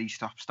been very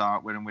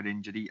stop-start with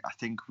injury. I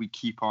think we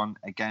keep on,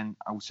 again,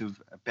 out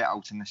of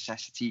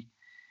necessity.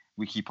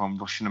 We keep on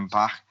rushing him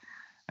back,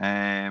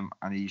 and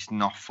he's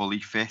not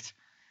fully fit.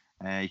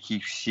 He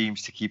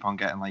seems to keep on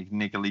getting like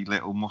niggly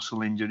little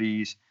muscle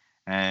injuries.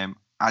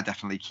 I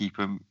definitely keep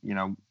him.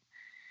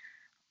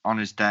 On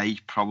his day,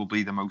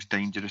 probably the most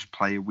dangerous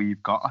player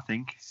we've got. I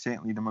think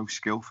certainly the most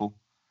skillful.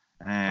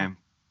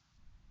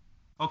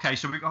 Okay,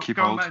 so we got keep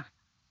Gomez. hold.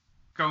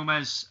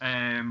 Gomez,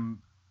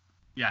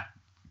 yeah,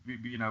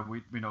 we know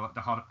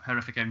the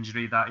horrific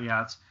injury that he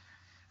had,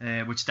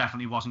 which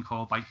definitely wasn't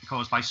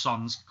caused by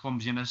Son's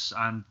clumsiness,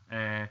 and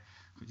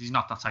he's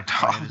not that type of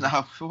player.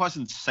 No, it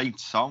wasn't Saint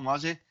Son,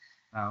 was it?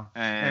 No.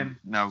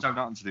 No,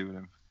 nothing to do with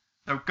him.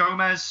 So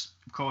Gomez,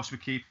 of course, we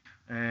keep.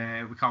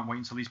 We can't wait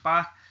until he's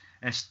back.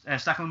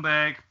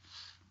 Stecklenberg,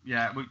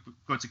 yeah,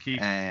 good to keep.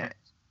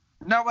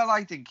 No, well,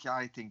 I think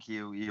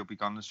he'll be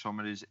gone this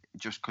summer is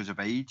just because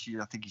of age.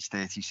 I think he's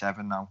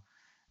 37 now.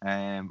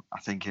 I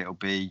think it'll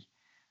be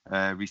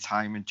a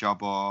retirement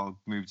job or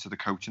move to the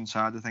coaching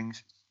side of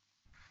things.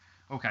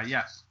 Okay,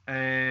 yeah.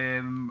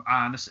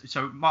 And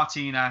so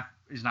Martina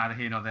is neither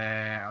here nor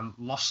there. And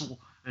Lossell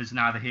is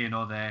neither here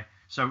nor there.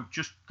 So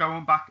just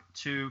going back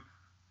to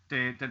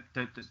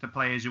the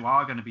players who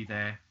are going to be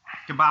there.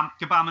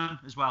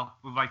 Gabaman as well.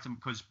 We'll write them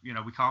because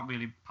we can't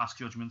really pass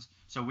judgment.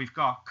 So we've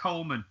got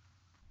Coleman.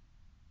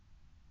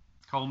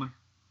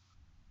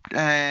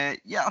 Yeah,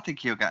 I think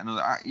he'll get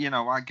another.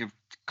 I give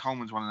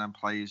Coleman's one of them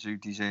players who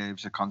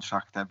deserves a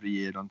contract every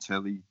year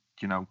until he,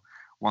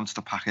 wants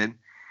to pack in.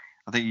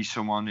 I think he's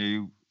someone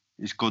who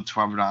is good to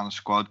have around the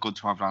squad, good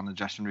to have around the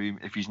dressing room.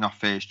 If he's not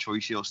first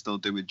choice, he'll still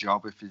do a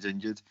job if he's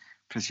injured,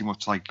 pretty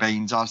much like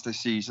Baines has this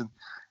season.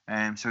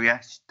 So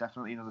yes,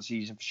 definitely another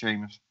season for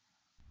Seamus.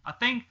 I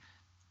think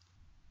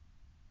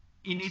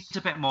he needs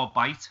a bit more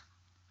bite.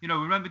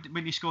 Remember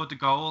when he scored the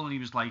goal and he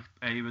was like,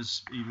 he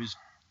was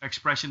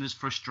expressing his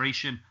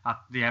frustration at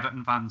the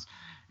Everton fans,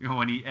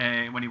 when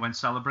he went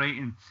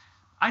celebrating.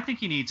 I think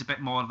he needs a bit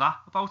more of that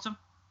about him,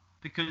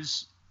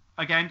 because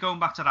again, going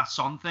back to that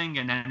Son thing,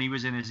 and then he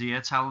was in his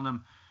ear telling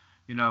him,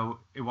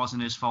 it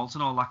wasn't his fault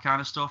and all that kind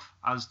of stuff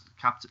as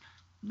captain.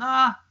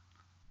 Nah,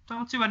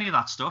 don't do any of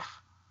that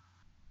stuff.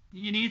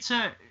 He needs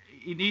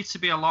to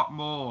be a lot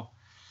more,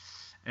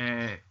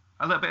 a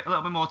little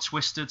bit more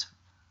twisted,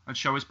 and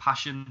show his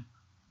passion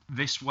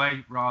this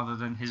way rather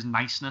than his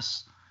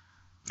niceness.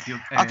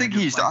 I think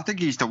he's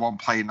the one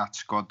playing that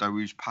squad though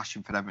whose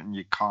passion for Everton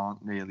you can't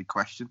really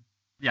question.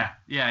 Yeah.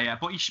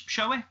 But you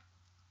show it.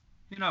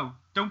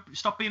 Don't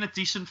stop being a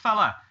decent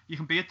fella. You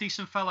can be a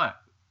decent fella,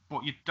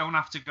 but you don't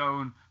have to go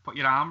and put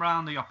your arm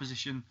around the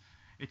opposition.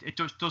 It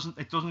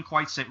doesn't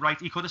quite sit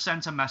right. He could have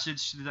sent a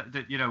message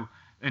that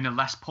in a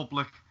less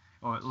public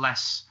or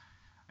less,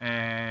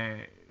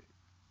 not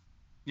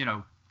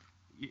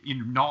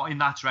in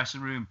that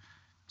dressing room,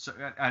 so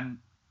and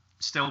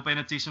still being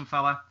a decent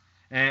fella.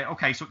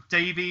 Okay, so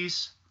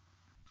Davies.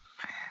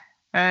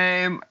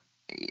 I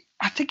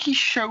think he's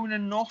shown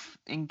enough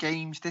in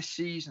games this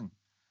season,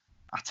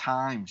 at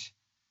times,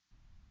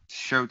 to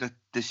show that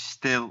there's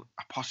still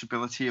a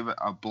possibility of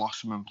a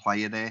blossoming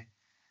player there.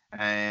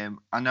 I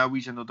know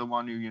he's another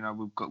one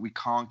who we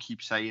can't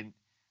keep saying,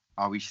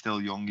 "Oh, he's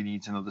still young, he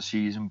needs another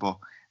season." But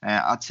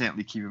I'd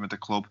certainly keep him at the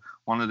club.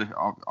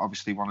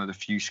 Obviously one of the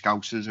few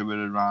Scousers who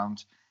are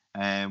around,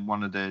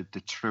 one of the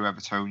true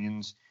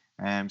Evertonians.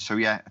 So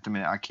yeah, at the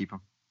minute I keep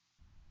him.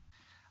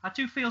 I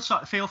do feel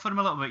for him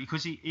a little bit,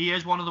 because he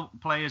is one of the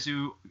players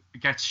who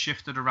gets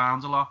shifted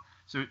around a lot.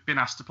 So been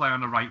asked to play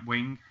on the right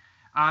wing,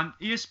 and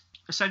he is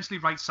essentially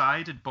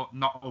right-sided, but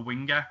not a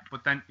winger.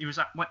 But then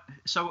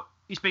so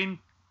he's been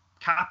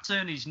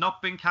captain, he's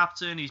not been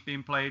captain, he's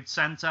been played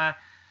centre,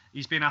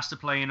 he's been asked to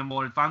play in a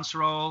more advanced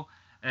role.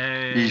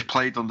 He's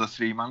played under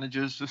 3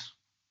 managers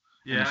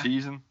in a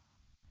season.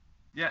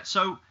 Yeah,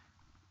 so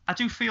I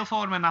do feel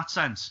for him in that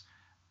sense.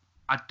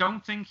 I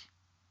don't think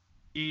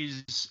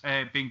he's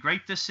been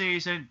great this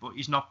season, but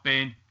he's not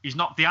the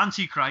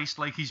Antichrist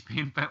like he's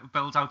been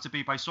built out to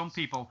be by some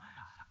people,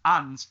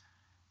 and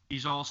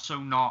he's also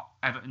not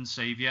Everton's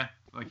saviour.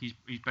 Like he's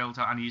built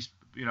out, and he's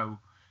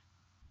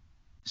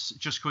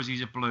just because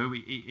he's a blue,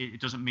 it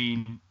doesn't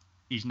mean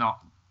he's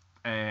not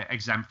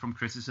exempt from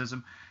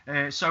criticism.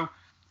 So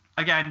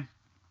again,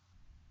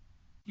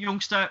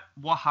 youngster,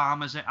 what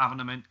harm is it having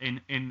him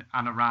in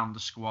and around the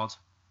squad?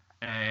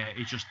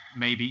 He just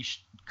maybe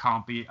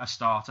can't be a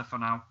starter for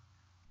now.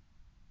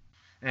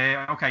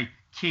 Okay,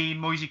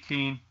 Moise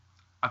Keane.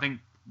 I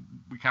think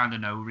we kind of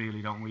know,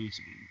 really, don't we?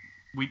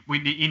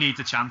 He needs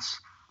a chance.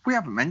 We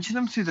haven't mentioned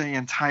him through the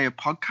entire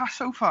podcast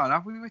so far,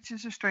 have we? Which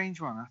is a strange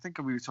one. I think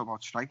we were talking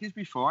about strikers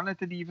before, and I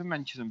didn't even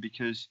mention him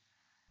because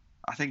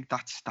I think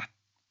that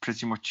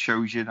pretty much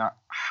shows you that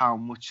how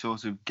much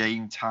sort of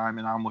game time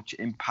and how much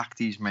impact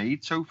he's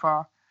made so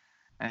far.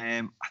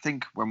 I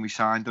think when we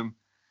signed him,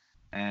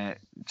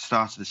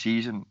 start of the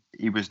season,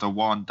 he was the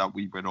one that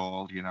we were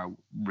all,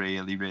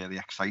 really, really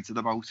excited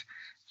about.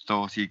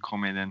 Thought he'd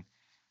come in and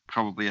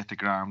probably hit the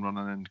ground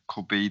running and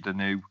could be the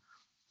new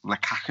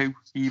Lukaku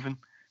even.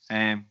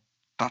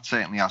 That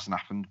certainly hasn't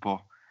happened,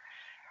 but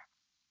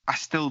I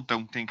still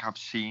don't think I've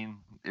seen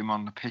him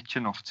on the pitch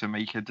enough to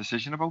make a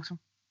decision about him.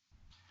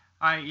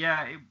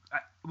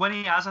 When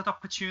he has had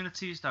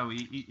opportunities, though,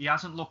 he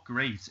hasn't looked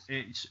great.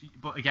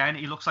 But again,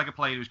 he looks like a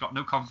player who's got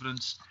no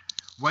confidence,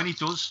 when he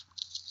does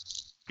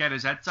get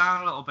his head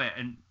down a little bit,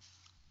 and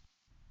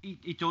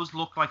he does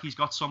look like he's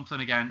got something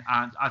again,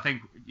 and I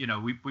think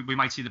we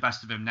might see the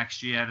best of him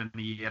next year and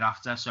the year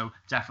after. So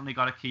definitely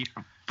got to keep.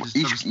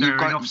 There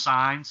are enough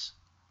signs.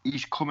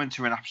 He's coming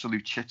to an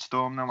absolute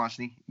shitstorm now,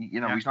 hasn't he?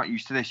 He's not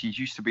used to this. He's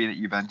used to being at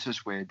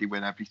Juventus where they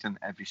win everything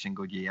every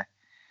single year,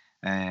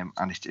 and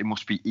it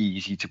must be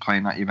easy to play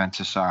in that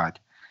Juventus side.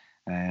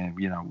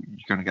 You're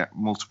going to get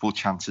multiple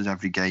chances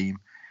every game.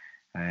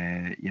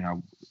 It's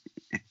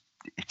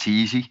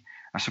easy,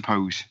 I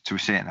suppose, to a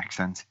certain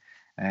extent.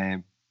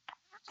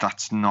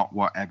 That's not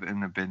what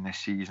Everton have been this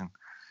season.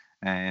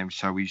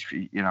 So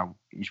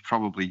he's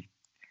probably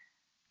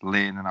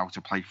learning how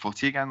to play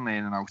footy again,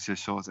 learning how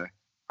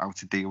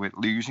to deal with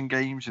losing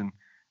games and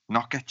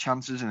not get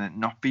chances and it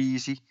not be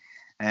easy.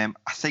 I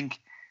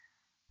think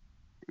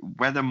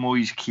whether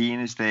Moise Keane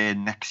is there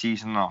next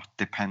season or not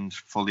depends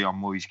fully on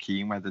Moise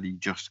Keane, whether he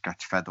just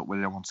gets fed up with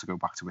it and wants to go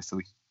back to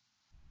Italy.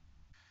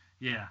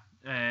 Yeah.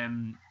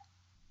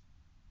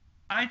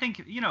 I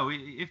think,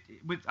 if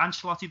with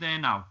Ancelotti there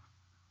now,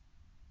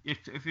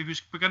 if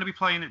we're going to be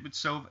playing it with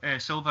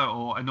Silva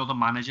or another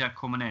manager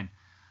coming in,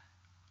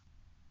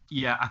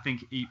 yeah, I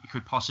think he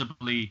could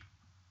possibly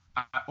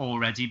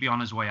already be on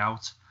his way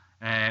out.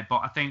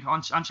 But I think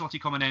Ancelotti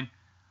coming in,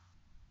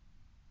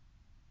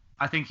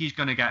 I think he's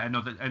going to get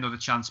another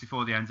chance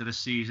before the end of the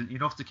season.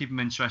 You'd have to keep him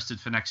interested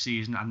for next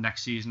season, and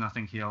next season I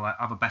think he'll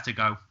have a better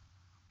go.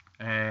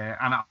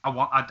 And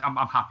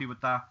I'm happy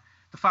with that.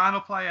 The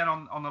final player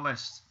on the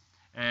list,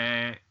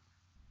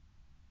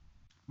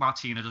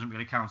 Martina doesn't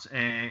really count.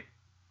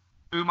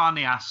 Oumar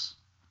Niasse.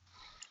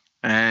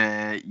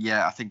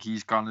 Yeah, I think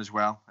he's gone as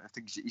well. I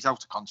think he's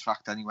out of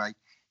contract anyway.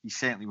 He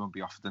certainly won't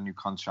be offered a new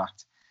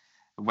contract.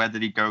 Whether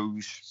he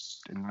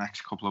goes in the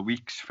next couple of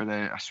weeks for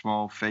a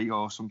small fee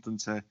or something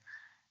to,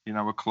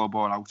 a club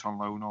or out on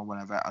loan or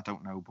whatever, I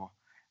don't know. But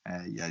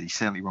yeah, he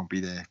certainly won't be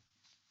there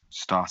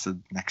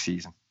started next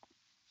season.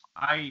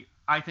 I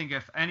think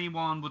if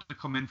anyone would have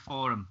come in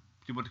for him,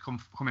 they would have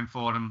come in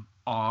for him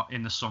or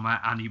in the summer,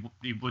 and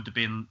they would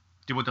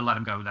have let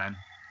him go then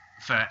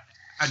for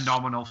a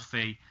nominal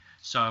fee.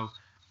 So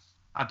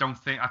I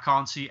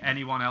can't see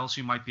anyone else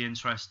who might be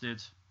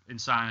interested in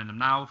signing him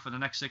now for the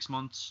next 6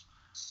 months.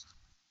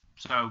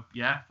 So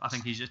yeah, I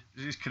think his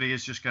career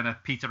is just going to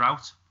peter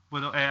out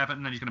with Everton,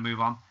 and then he's going to move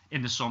on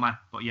in the summer.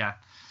 But yeah,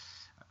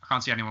 I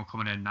can't see anyone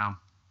coming in now.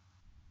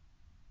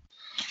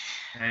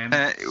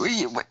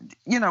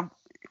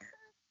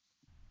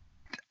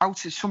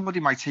 Somebody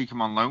might take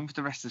him on loan for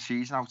the rest of the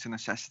season out of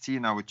necessity.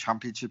 A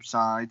championship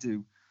side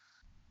who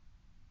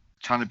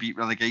trying to beat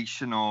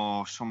relegation,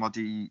 or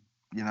somebody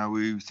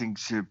who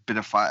thinks a bit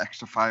of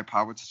extra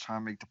firepower to try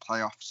and make the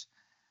playoffs.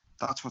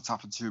 That's what's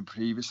happened to him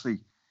previously.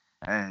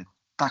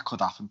 That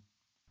could happen.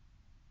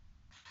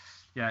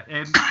 Yeah,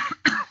 we've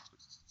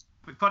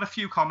got quite a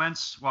few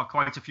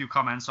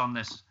comments on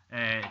this.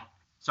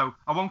 So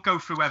I won't go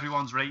through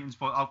everyone's ratings,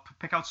 but I'll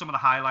pick out some of the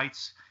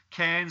highlights.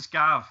 Cairns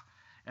Gav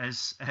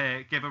has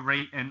give a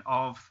rating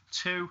of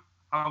 2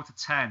 out of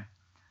 10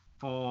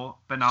 for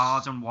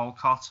Bernard and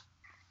Walcott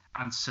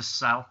and to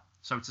sell.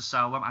 So to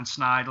sell them, and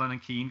Sneijderlin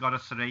and Keane got a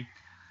 3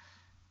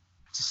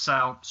 to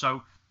sell.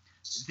 So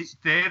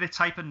they're the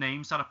type of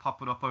names that are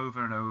popping up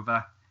over and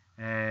over.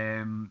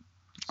 I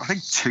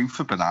think 2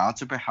 for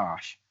Bernard's a bit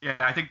harsh. Yeah,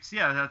 I think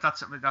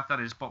that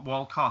is. But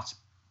Walcott,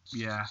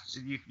 yeah,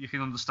 you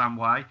can understand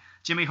why.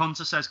 Jimmy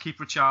Hunter says keep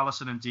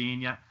Richarlison and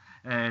Dean. Yeah,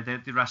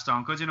 the rest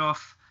aren't good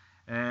enough.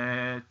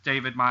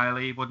 David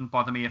Miley, wouldn't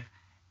bother me if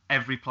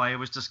every player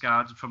was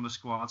discarded from the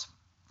squad.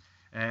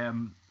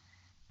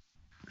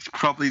 It's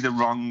probably the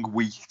wrong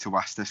week to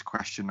ask this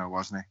question, though,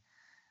 wasn't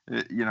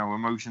it?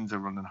 Emotions are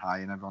running high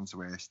and everyone's the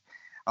worst.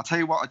 I'll tell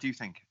you what I do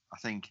think. I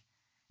think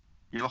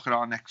you look at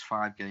our next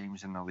 5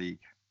 games in the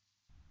league,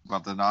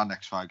 rather than our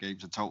next 5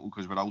 games in total,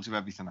 because we're out of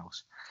everything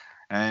else.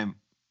 The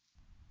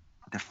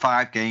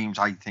 5 games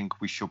I think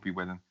we should be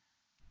winning.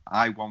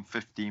 I want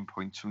 15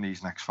 points from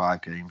these next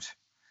 5 games.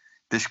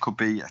 This could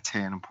be a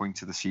turning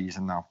point of the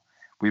season now.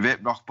 We've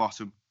hit rock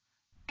bottom,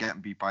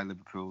 getting beat by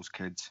Liverpool's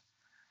kids.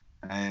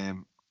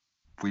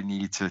 We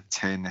need to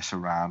turn this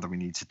around, and we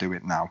need to do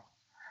it now.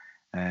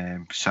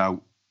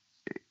 So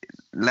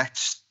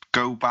let's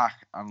go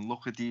back and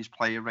look at these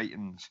player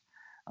ratings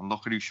and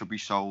look at who should be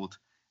sold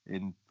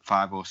in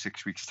 5 or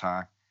 6 weeks'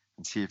 time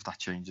and see if that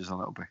changes a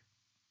little bit.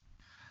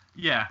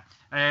 Yeah.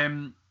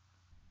 I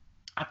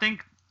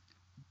think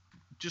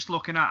just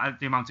looking at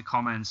the amount of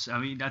comments,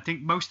 I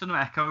think most of them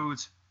echoed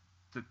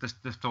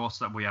the thoughts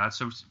that we had.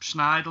 So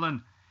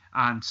Sneijderlin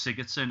and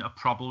Sigurdsson are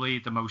probably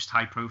the most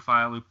high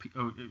profile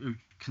who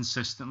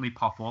consistently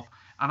pop up.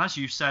 And as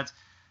you said,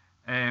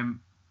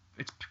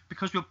 it's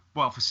because for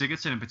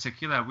Sigurdsson in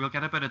particular, we'll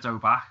get a bit of dough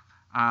back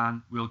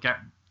and we'll get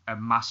a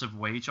massive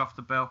wage off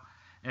the bill.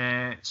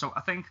 So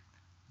I think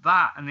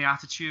that and the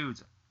attitude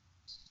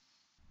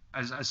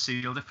has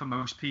sealed it for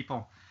most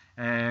people.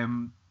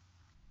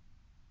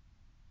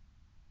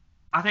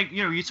 I think,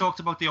 you talked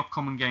about the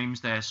upcoming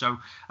games there. So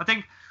I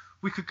think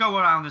we could go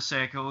around the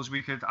circles.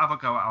 We could have a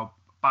go at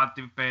bad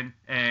they've been,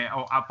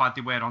 or how bad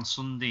they were on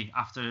Sunday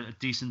after a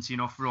decent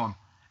enough run.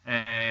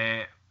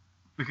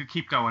 We could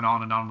keep going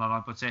on and on and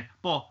on,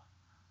 but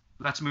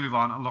let's move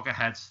on and look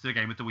ahead to the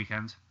game at the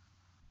weekend.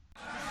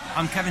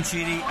 I'm Kevin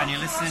Sheedy, and you're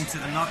listening to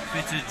the Not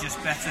Bitter,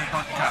 Just Better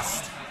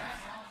podcast.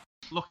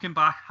 Looking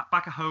back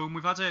at home,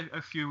 we've had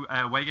a few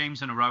away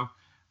games in a row.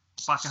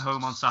 Back at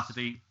home on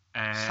Saturday.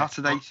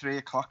 Saturday, 3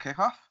 o'clock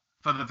kickoff.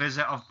 For the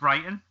visit of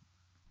Brighton.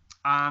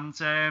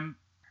 And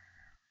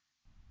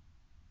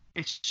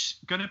it's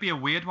going to be a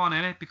weird one,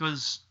 isn't it?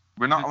 Because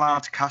we're not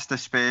allowed to cast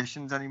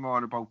aspersions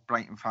anymore about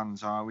Brighton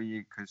fans, are we?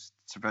 Because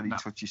it's a very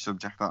touchy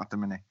subject at the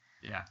minute.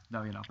 Yeah,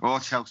 no, you're not. Or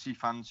Chelsea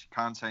fans. You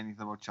can't say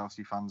anything about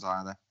Chelsea fans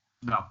either.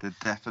 No. They're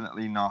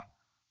definitely not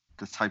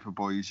the type of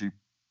boys who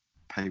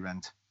pay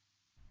rent.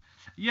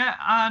 Yeah,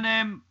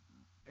 and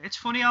it's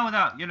funny how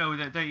that,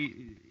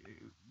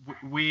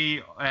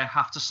 we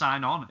have to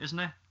sign on, isn't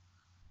it?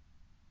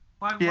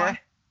 Why?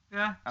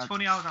 Yeah, it's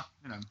funny how that,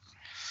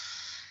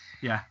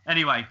 Yeah.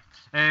 Anyway,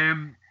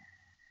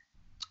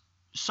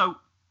 so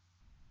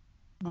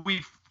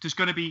there's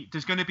going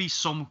to be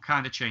some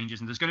kind of changes,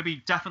 and there's going to be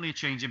definitely a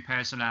change in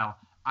personnel,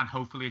 and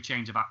hopefully a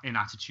change in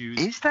attitude.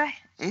 Is there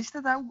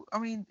though? I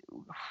mean,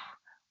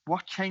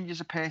 what changes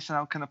of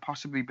personnel can it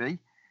possibly be?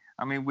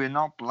 I mean, we're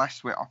not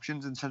blessed with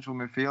options in central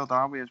midfield,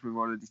 are we? As we've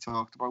already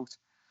talked about.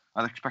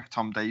 I'd expect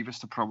Tom Davies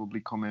to probably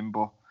come in,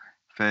 but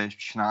for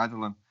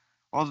Schneiderlin.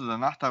 Other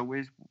than that, though,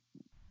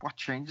 what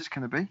changes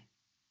can it be?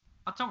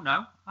 I don't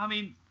know. I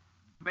mean,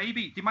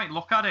 maybe they might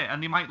look at it,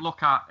 and they might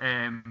look at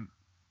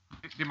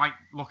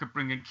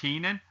bringing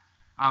Keane in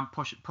and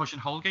pushing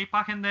Holgate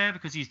back in there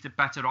because he's the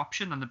better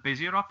option and the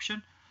busier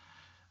option,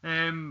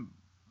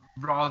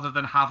 rather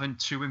than having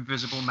two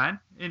invisible men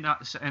in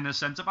a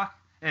centre back,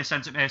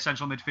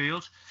 central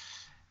midfield.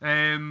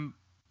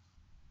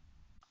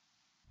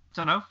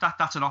 Don't know.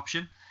 That's an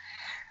option.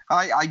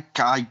 I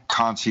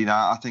can't see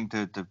that. I think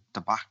the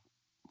back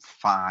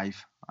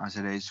five as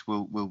it is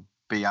will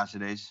be as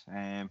it is.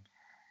 I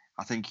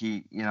think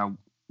he,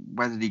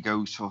 whether he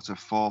goes sort of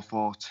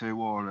 4-4-2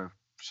 or a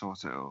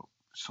sort of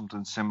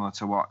something similar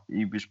to what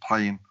he was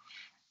playing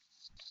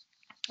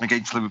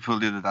against Liverpool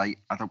the other day,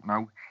 I don't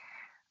know.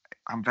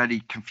 I'm very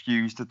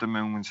confused at the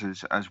moment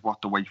as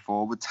what the way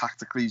forward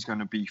tactically is going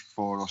to be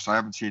for us. I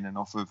haven't seen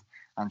enough of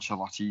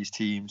Ancelotti's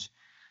teams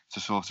to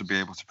sort of be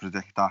able to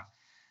predict that.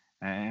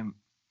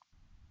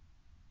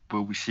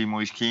 Will we see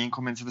Moise Keane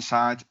come into the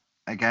side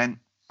again?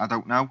 I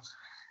don't know.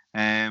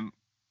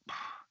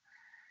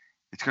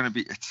 It's going to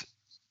be.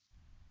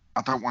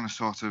 I don't want to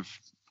sort of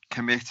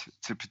commit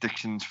to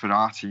predictions for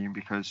our team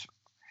because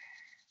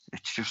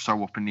it's just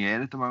so up in the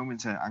air at the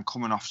moment, and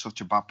coming off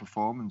such a bad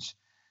performance,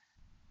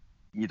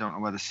 you don't know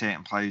whether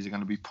certain players are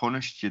going to be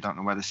punished. You don't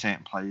know whether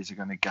certain players are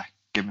going to get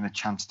given a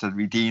chance to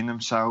redeem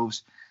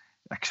themselves,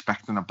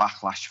 expecting a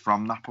backlash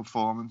from that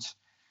performance.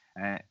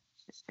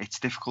 It's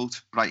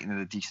difficult. Brighton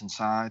are a decent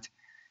side.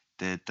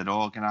 They're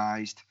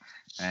organised.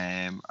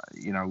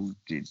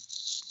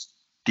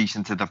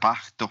 Decent at the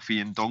back. Duffy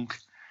and Dunk.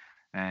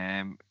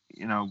 They've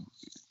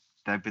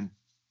been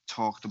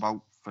talked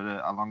about for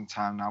a long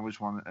time now as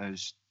one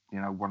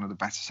of the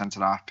better centre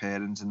half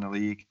pairings in the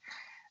league.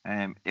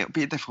 It'll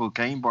be a difficult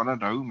game, but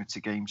at home, it's a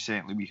game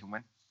certainly we can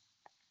win.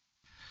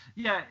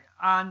 Yeah,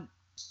 and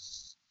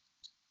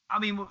I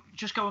mean,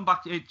 just going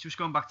back to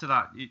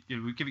that,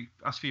 we'll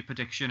ask for your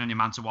prediction and your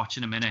man to watch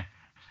in a minute,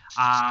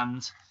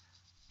 and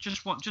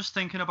just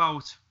thinking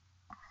about,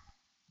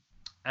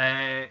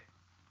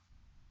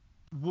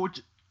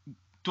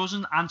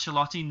 doesn't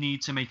Ancelotti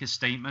need to make a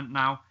statement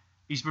now?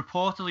 He's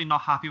reportedly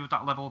not happy with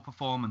that level of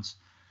performance.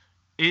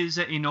 Is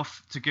it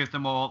enough to give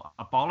them all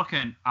a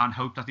bollocking and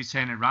hope that they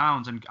turn it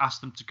around and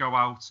ask them to go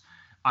out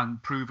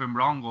and prove him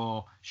wrong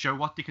or show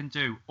what they can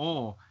do?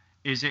 Or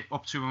is it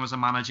up to him as a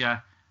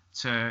manager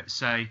to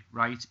say,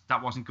 right,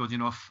 that wasn't good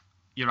enough,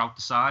 you're out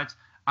the side,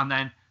 and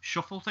then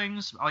shuffle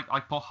things, like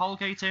put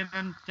Holgate in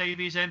and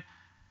Davies in?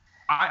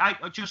 I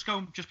just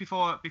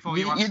before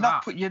you answer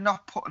that. You're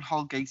not putting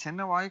Holgate in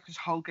now, are you? Because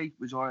Holgate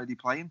was already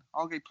playing.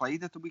 Holgate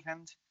played at the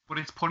weekend. But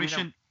it's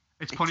punishing.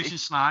 It's punishing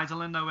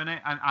Schneiderlin though,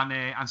 innit?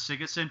 And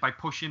Sigurdsson by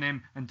pushing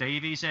him and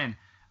Davies in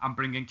and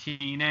bringing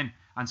Keane in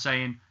and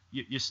saying,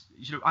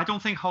 I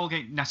don't think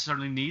Holgate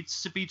necessarily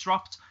needs to be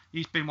dropped.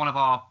 He's been one of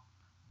our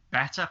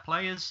better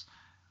players.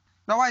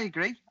 No, I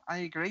agree.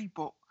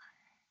 But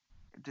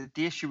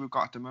the issue we've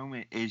got at the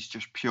moment is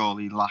just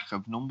purely lack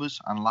of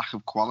numbers and lack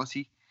of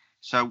quality.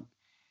 So,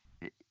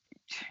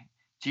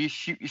 do you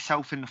shoot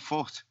yourself in the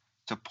foot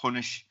to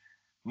punish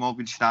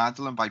Morgan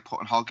Schneiderlin by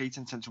putting Holgate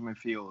in central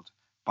midfield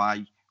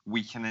by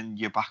weakening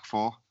your back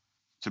four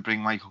to bring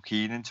Michael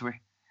Keane into it?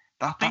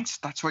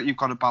 That's what you've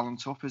got to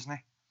balance up, isn't it?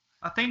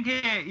 I think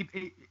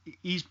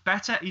he's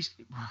better.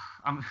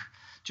 I'm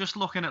just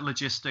looking at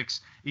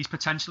logistics. He's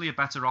potentially a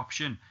better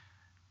option,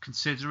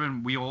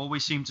 considering we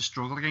always seem to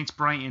struggle against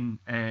Brighton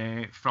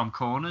from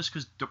corners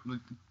because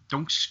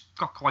Dunk's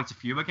got quite a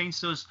few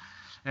against us,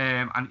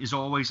 and is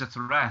always a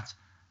threat.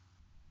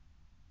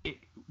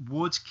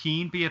 Would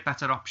Keane be a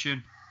better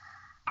option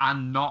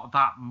and not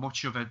that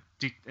much of a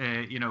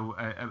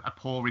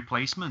poor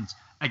replacement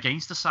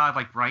against a side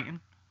like Brighton.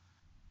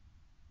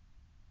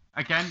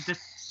 Again,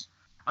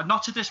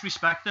 not to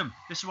disrespect them,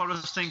 this is what I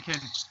was thinking.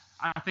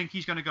 I think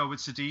he's going to go with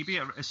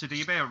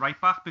Sidibe at right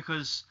back,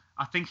 because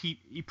I think he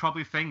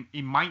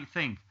might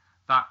think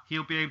that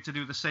he'll be able to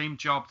do the same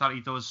job that he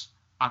does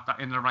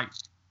in the right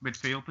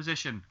midfield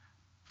position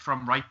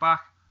from right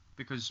back,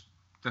 because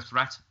the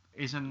threat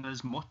isn't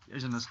as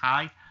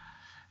high.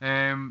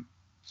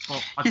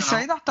 But you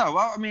say that though.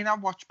 Well, I mean,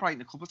 I've watched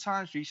Brighton a couple of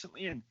times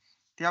recently, and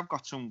they have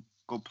got some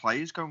good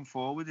players going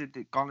forward.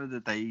 They've gone to the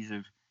days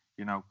of,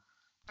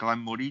 Glenn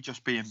Murray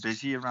just being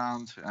busy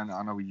around, and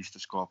I know he used to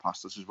score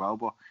past us as well,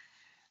 but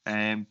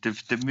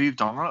they've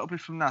moved on a little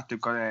bit from that.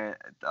 They've got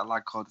a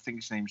lad called, I think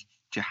his name's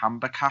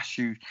Jahambakash,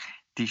 who's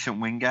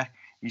decent winger.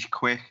 He's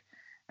quick,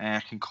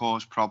 can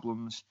cause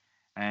problems.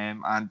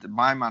 And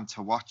my man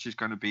to watch is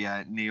going to be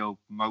Neil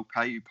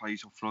Maupay, who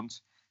plays up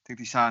front. I think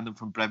they signed him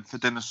from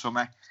Brentford in the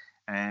summer.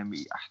 I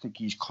think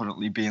he's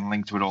currently being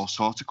linked with all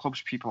sorts of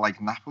clubs, people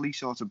like Napoli,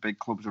 sort of big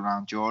clubs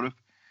around Europe,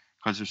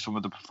 because of some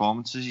of the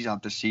performances he's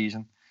had this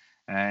season.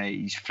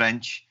 He's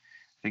French.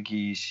 I think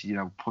he's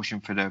pushing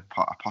for a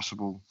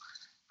possible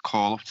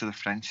call up to the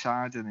French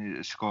side, and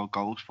he scored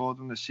goals for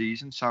them this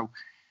season. So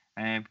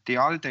they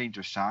are a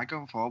dangerous side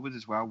going forward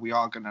as well. We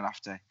are going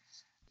to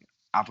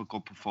have a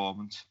good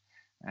performance,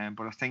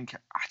 but I think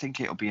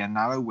it'll be a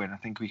narrow win. I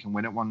think we can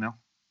win it 1-0.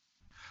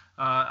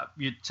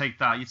 You'd take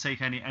that. You'd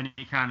take any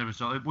kind of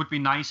result. It would be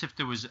nice if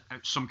there was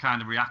some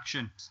kind of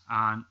reaction,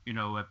 and we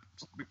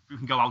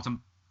can go out and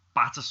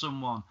batter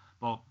someone.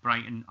 But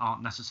Brighton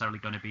aren't necessarily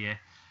going to be it.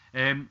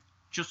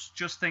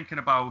 Just thinking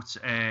about,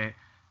 I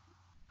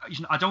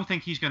don't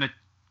think he's going to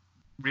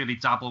really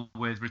dabble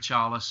with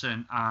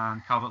Richarlison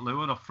and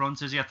Calvert-Lewin up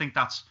front, is he? I think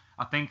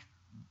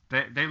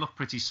they look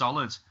pretty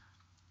solid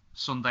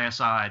Sunday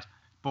aside.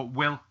 But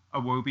will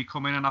Iwobi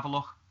come in and have a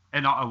look?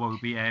 Not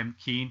Iwobi,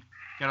 Keane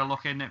get a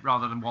look in it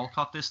rather than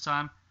Walcott this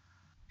time?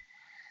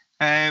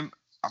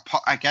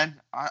 Again,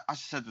 as I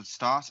said at the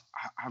start,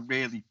 I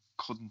really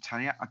couldn't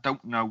tell you. I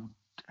don't know.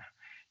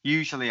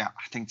 Usually, I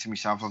think to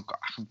myself, I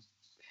can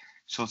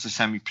sort of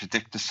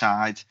semi-predict the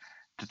side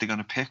that they're going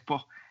to pick,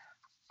 but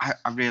I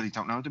really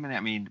don't know at the minute. I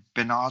mean,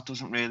 Bernard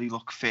doesn't really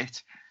look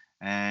fit.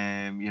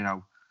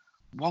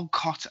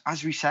 Walcott,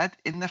 as we said,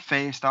 in the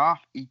first half,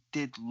 he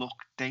did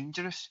look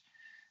dangerous.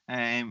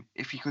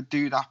 If he could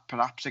do that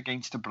perhaps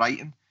against the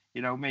Brighton,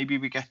 maybe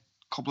we get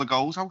a couple of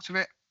goals out of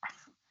it.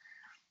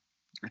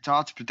 It's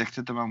hard to predict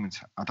at the moment.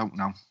 I don't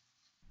know.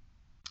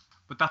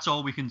 But that's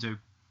all we can do.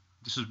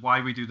 This is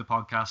why we do the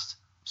podcast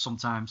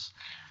sometimes.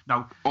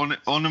 Now,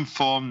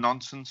 uninformed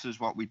nonsense is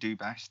what we do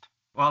best.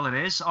 Well, it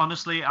is,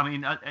 honestly. I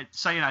mean,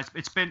 saying that,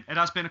 it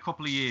has been a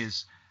couple of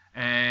years.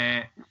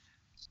 I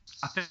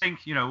think,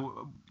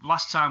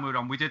 last time we were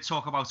on, we did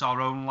talk about our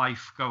own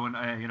life going,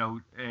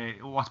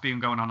 what's been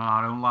going on in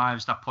our own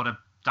lives that put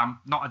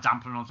not a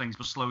dampener on things,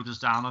 but slowed us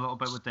down a little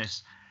bit with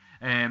this.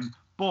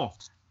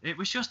 But it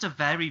was just a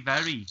very,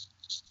 very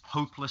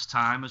hopeless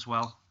time as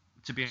well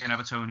to be an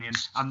Evertonian.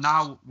 And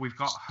now we've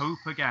got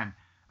hope again.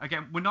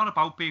 Again, we're not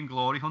about being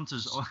glory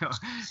hunters,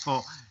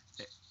 but,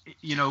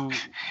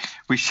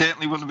 we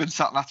certainly wouldn't have been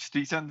sat in that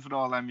street end for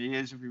all them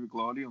years if we were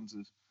glory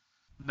hunters.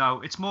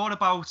 No, it's more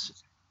about,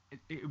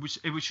 it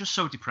was just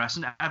so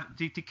depressing.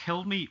 They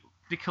killed me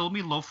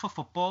love for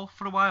football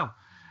for a while.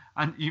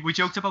 And we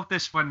joked about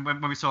this when we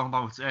were talking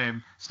about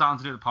starting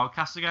to do the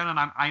podcast again, and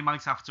I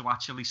might have to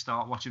actually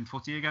start watching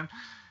footy again,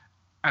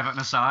 Everton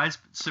aside,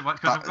 because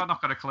I've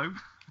not got a clue.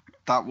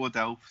 That would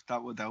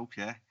help,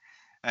 yeah.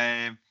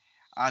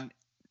 And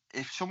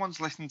if someone's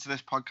listening to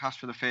this podcast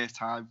for the first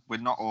time, we're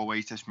not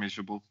always this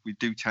miserable. We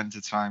do tend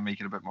to try and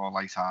make it a bit more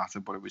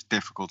light-hearted, but it was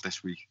difficult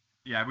this week.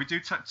 Yeah, we do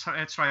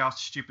try our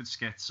stupid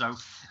skits. So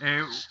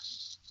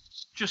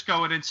just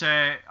going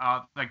into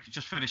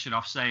just finishing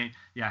off saying,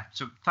 yeah,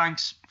 so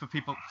thanks for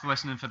people for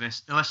listening to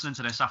this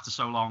after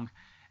so long.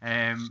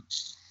 We're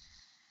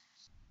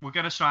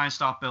going to try and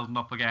start building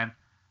up again.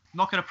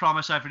 Not going to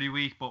promise every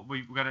week, but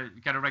we're going to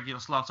get a regular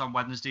slot on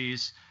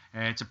Wednesdays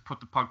to put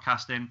the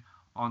podcast in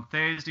on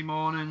Thursday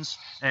mornings.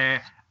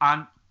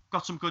 And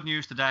got some good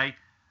news today,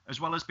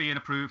 as well as being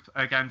approved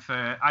again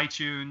for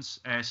iTunes,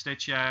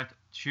 Stitcher,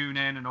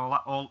 TuneIn, and all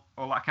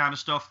that kind of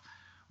stuff.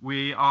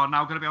 We are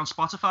now going to be on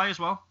Spotify as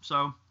well.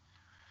 So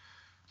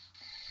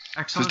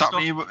excellent stuff.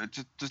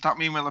 Does that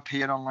mean we'll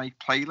appear on like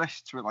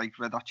playlists with like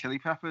Red Hot Chili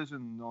Peppers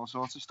and all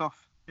sorts of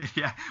stuff?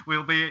 Yeah,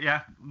 we'll be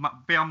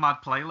on mad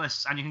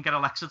playlists, and you can get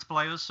Alexa to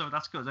play us, so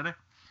that's good, isn't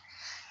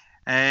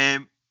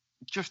it?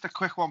 Just a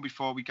quick one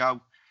before we go.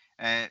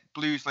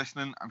 Blues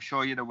listening, I'm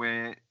sure you're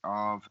aware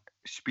of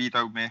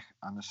Speedo Mick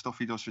and the stuff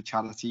he does for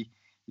charity.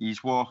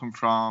 He's walking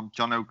from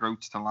John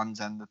O'Groats to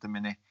Land's End at the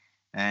minute.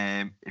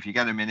 If you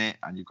get a minute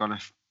and you've got a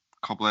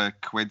couple of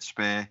quid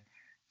spare,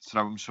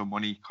 throw him some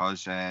money,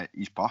 because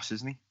he's boss,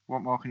 isn't he?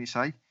 What more can you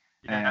say?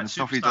 Yeah, and the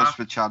stuff he does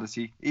for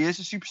charity. He is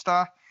a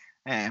superstar.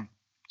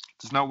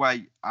 There's no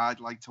way I'd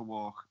like to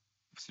walk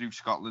through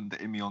Scotland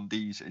in my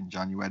undies in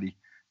January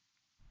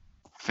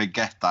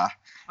forget that.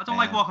 I don't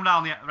like walking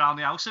around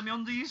the house in my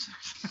undies.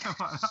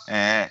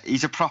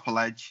 He's a proper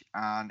ledge,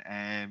 and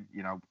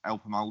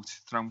help him out,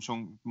 throw him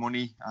some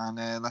money,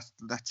 and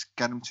let's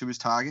get him to his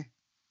target.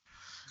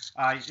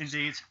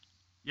 Indeed.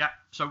 Yeah,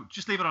 so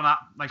just leave it on that,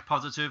 like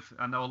positive,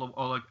 and all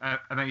the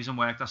amazing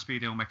work that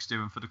Speedy Mix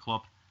doing for the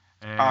club.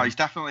 He's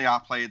definitely our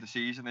player of the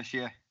season this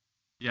year.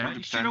 Yeah,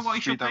 you know what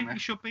he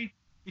should be?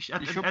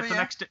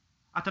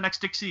 At the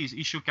next Dixies,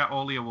 he should get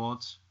all the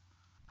awards,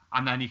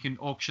 and then you can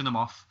auction them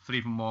off for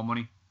even more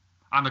money,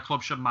 and the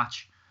club should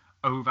match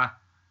over.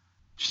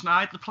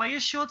 The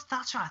players should.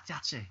 That's right.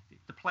 That's it.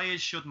 The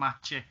players should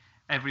match it.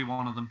 Every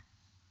one of them.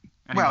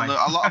 Anyway.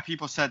 Well, a lot of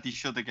people said they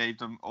should have gave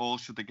them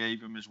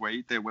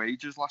their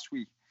wages last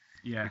week.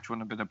 Yeah. Which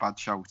wouldn't have been a bad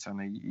shout,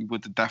 and he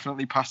would have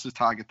definitely passed his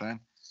target then.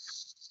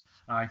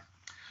 Aye.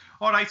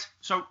 All right.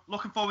 So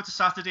looking forward to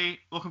Saturday.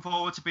 Looking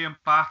forward to being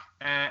back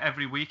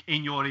every week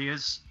in your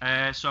ears.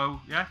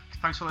 So yeah,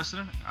 thanks for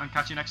listening, and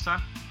catch you next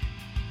time.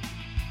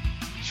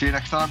 See you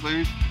next time,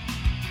 Blues.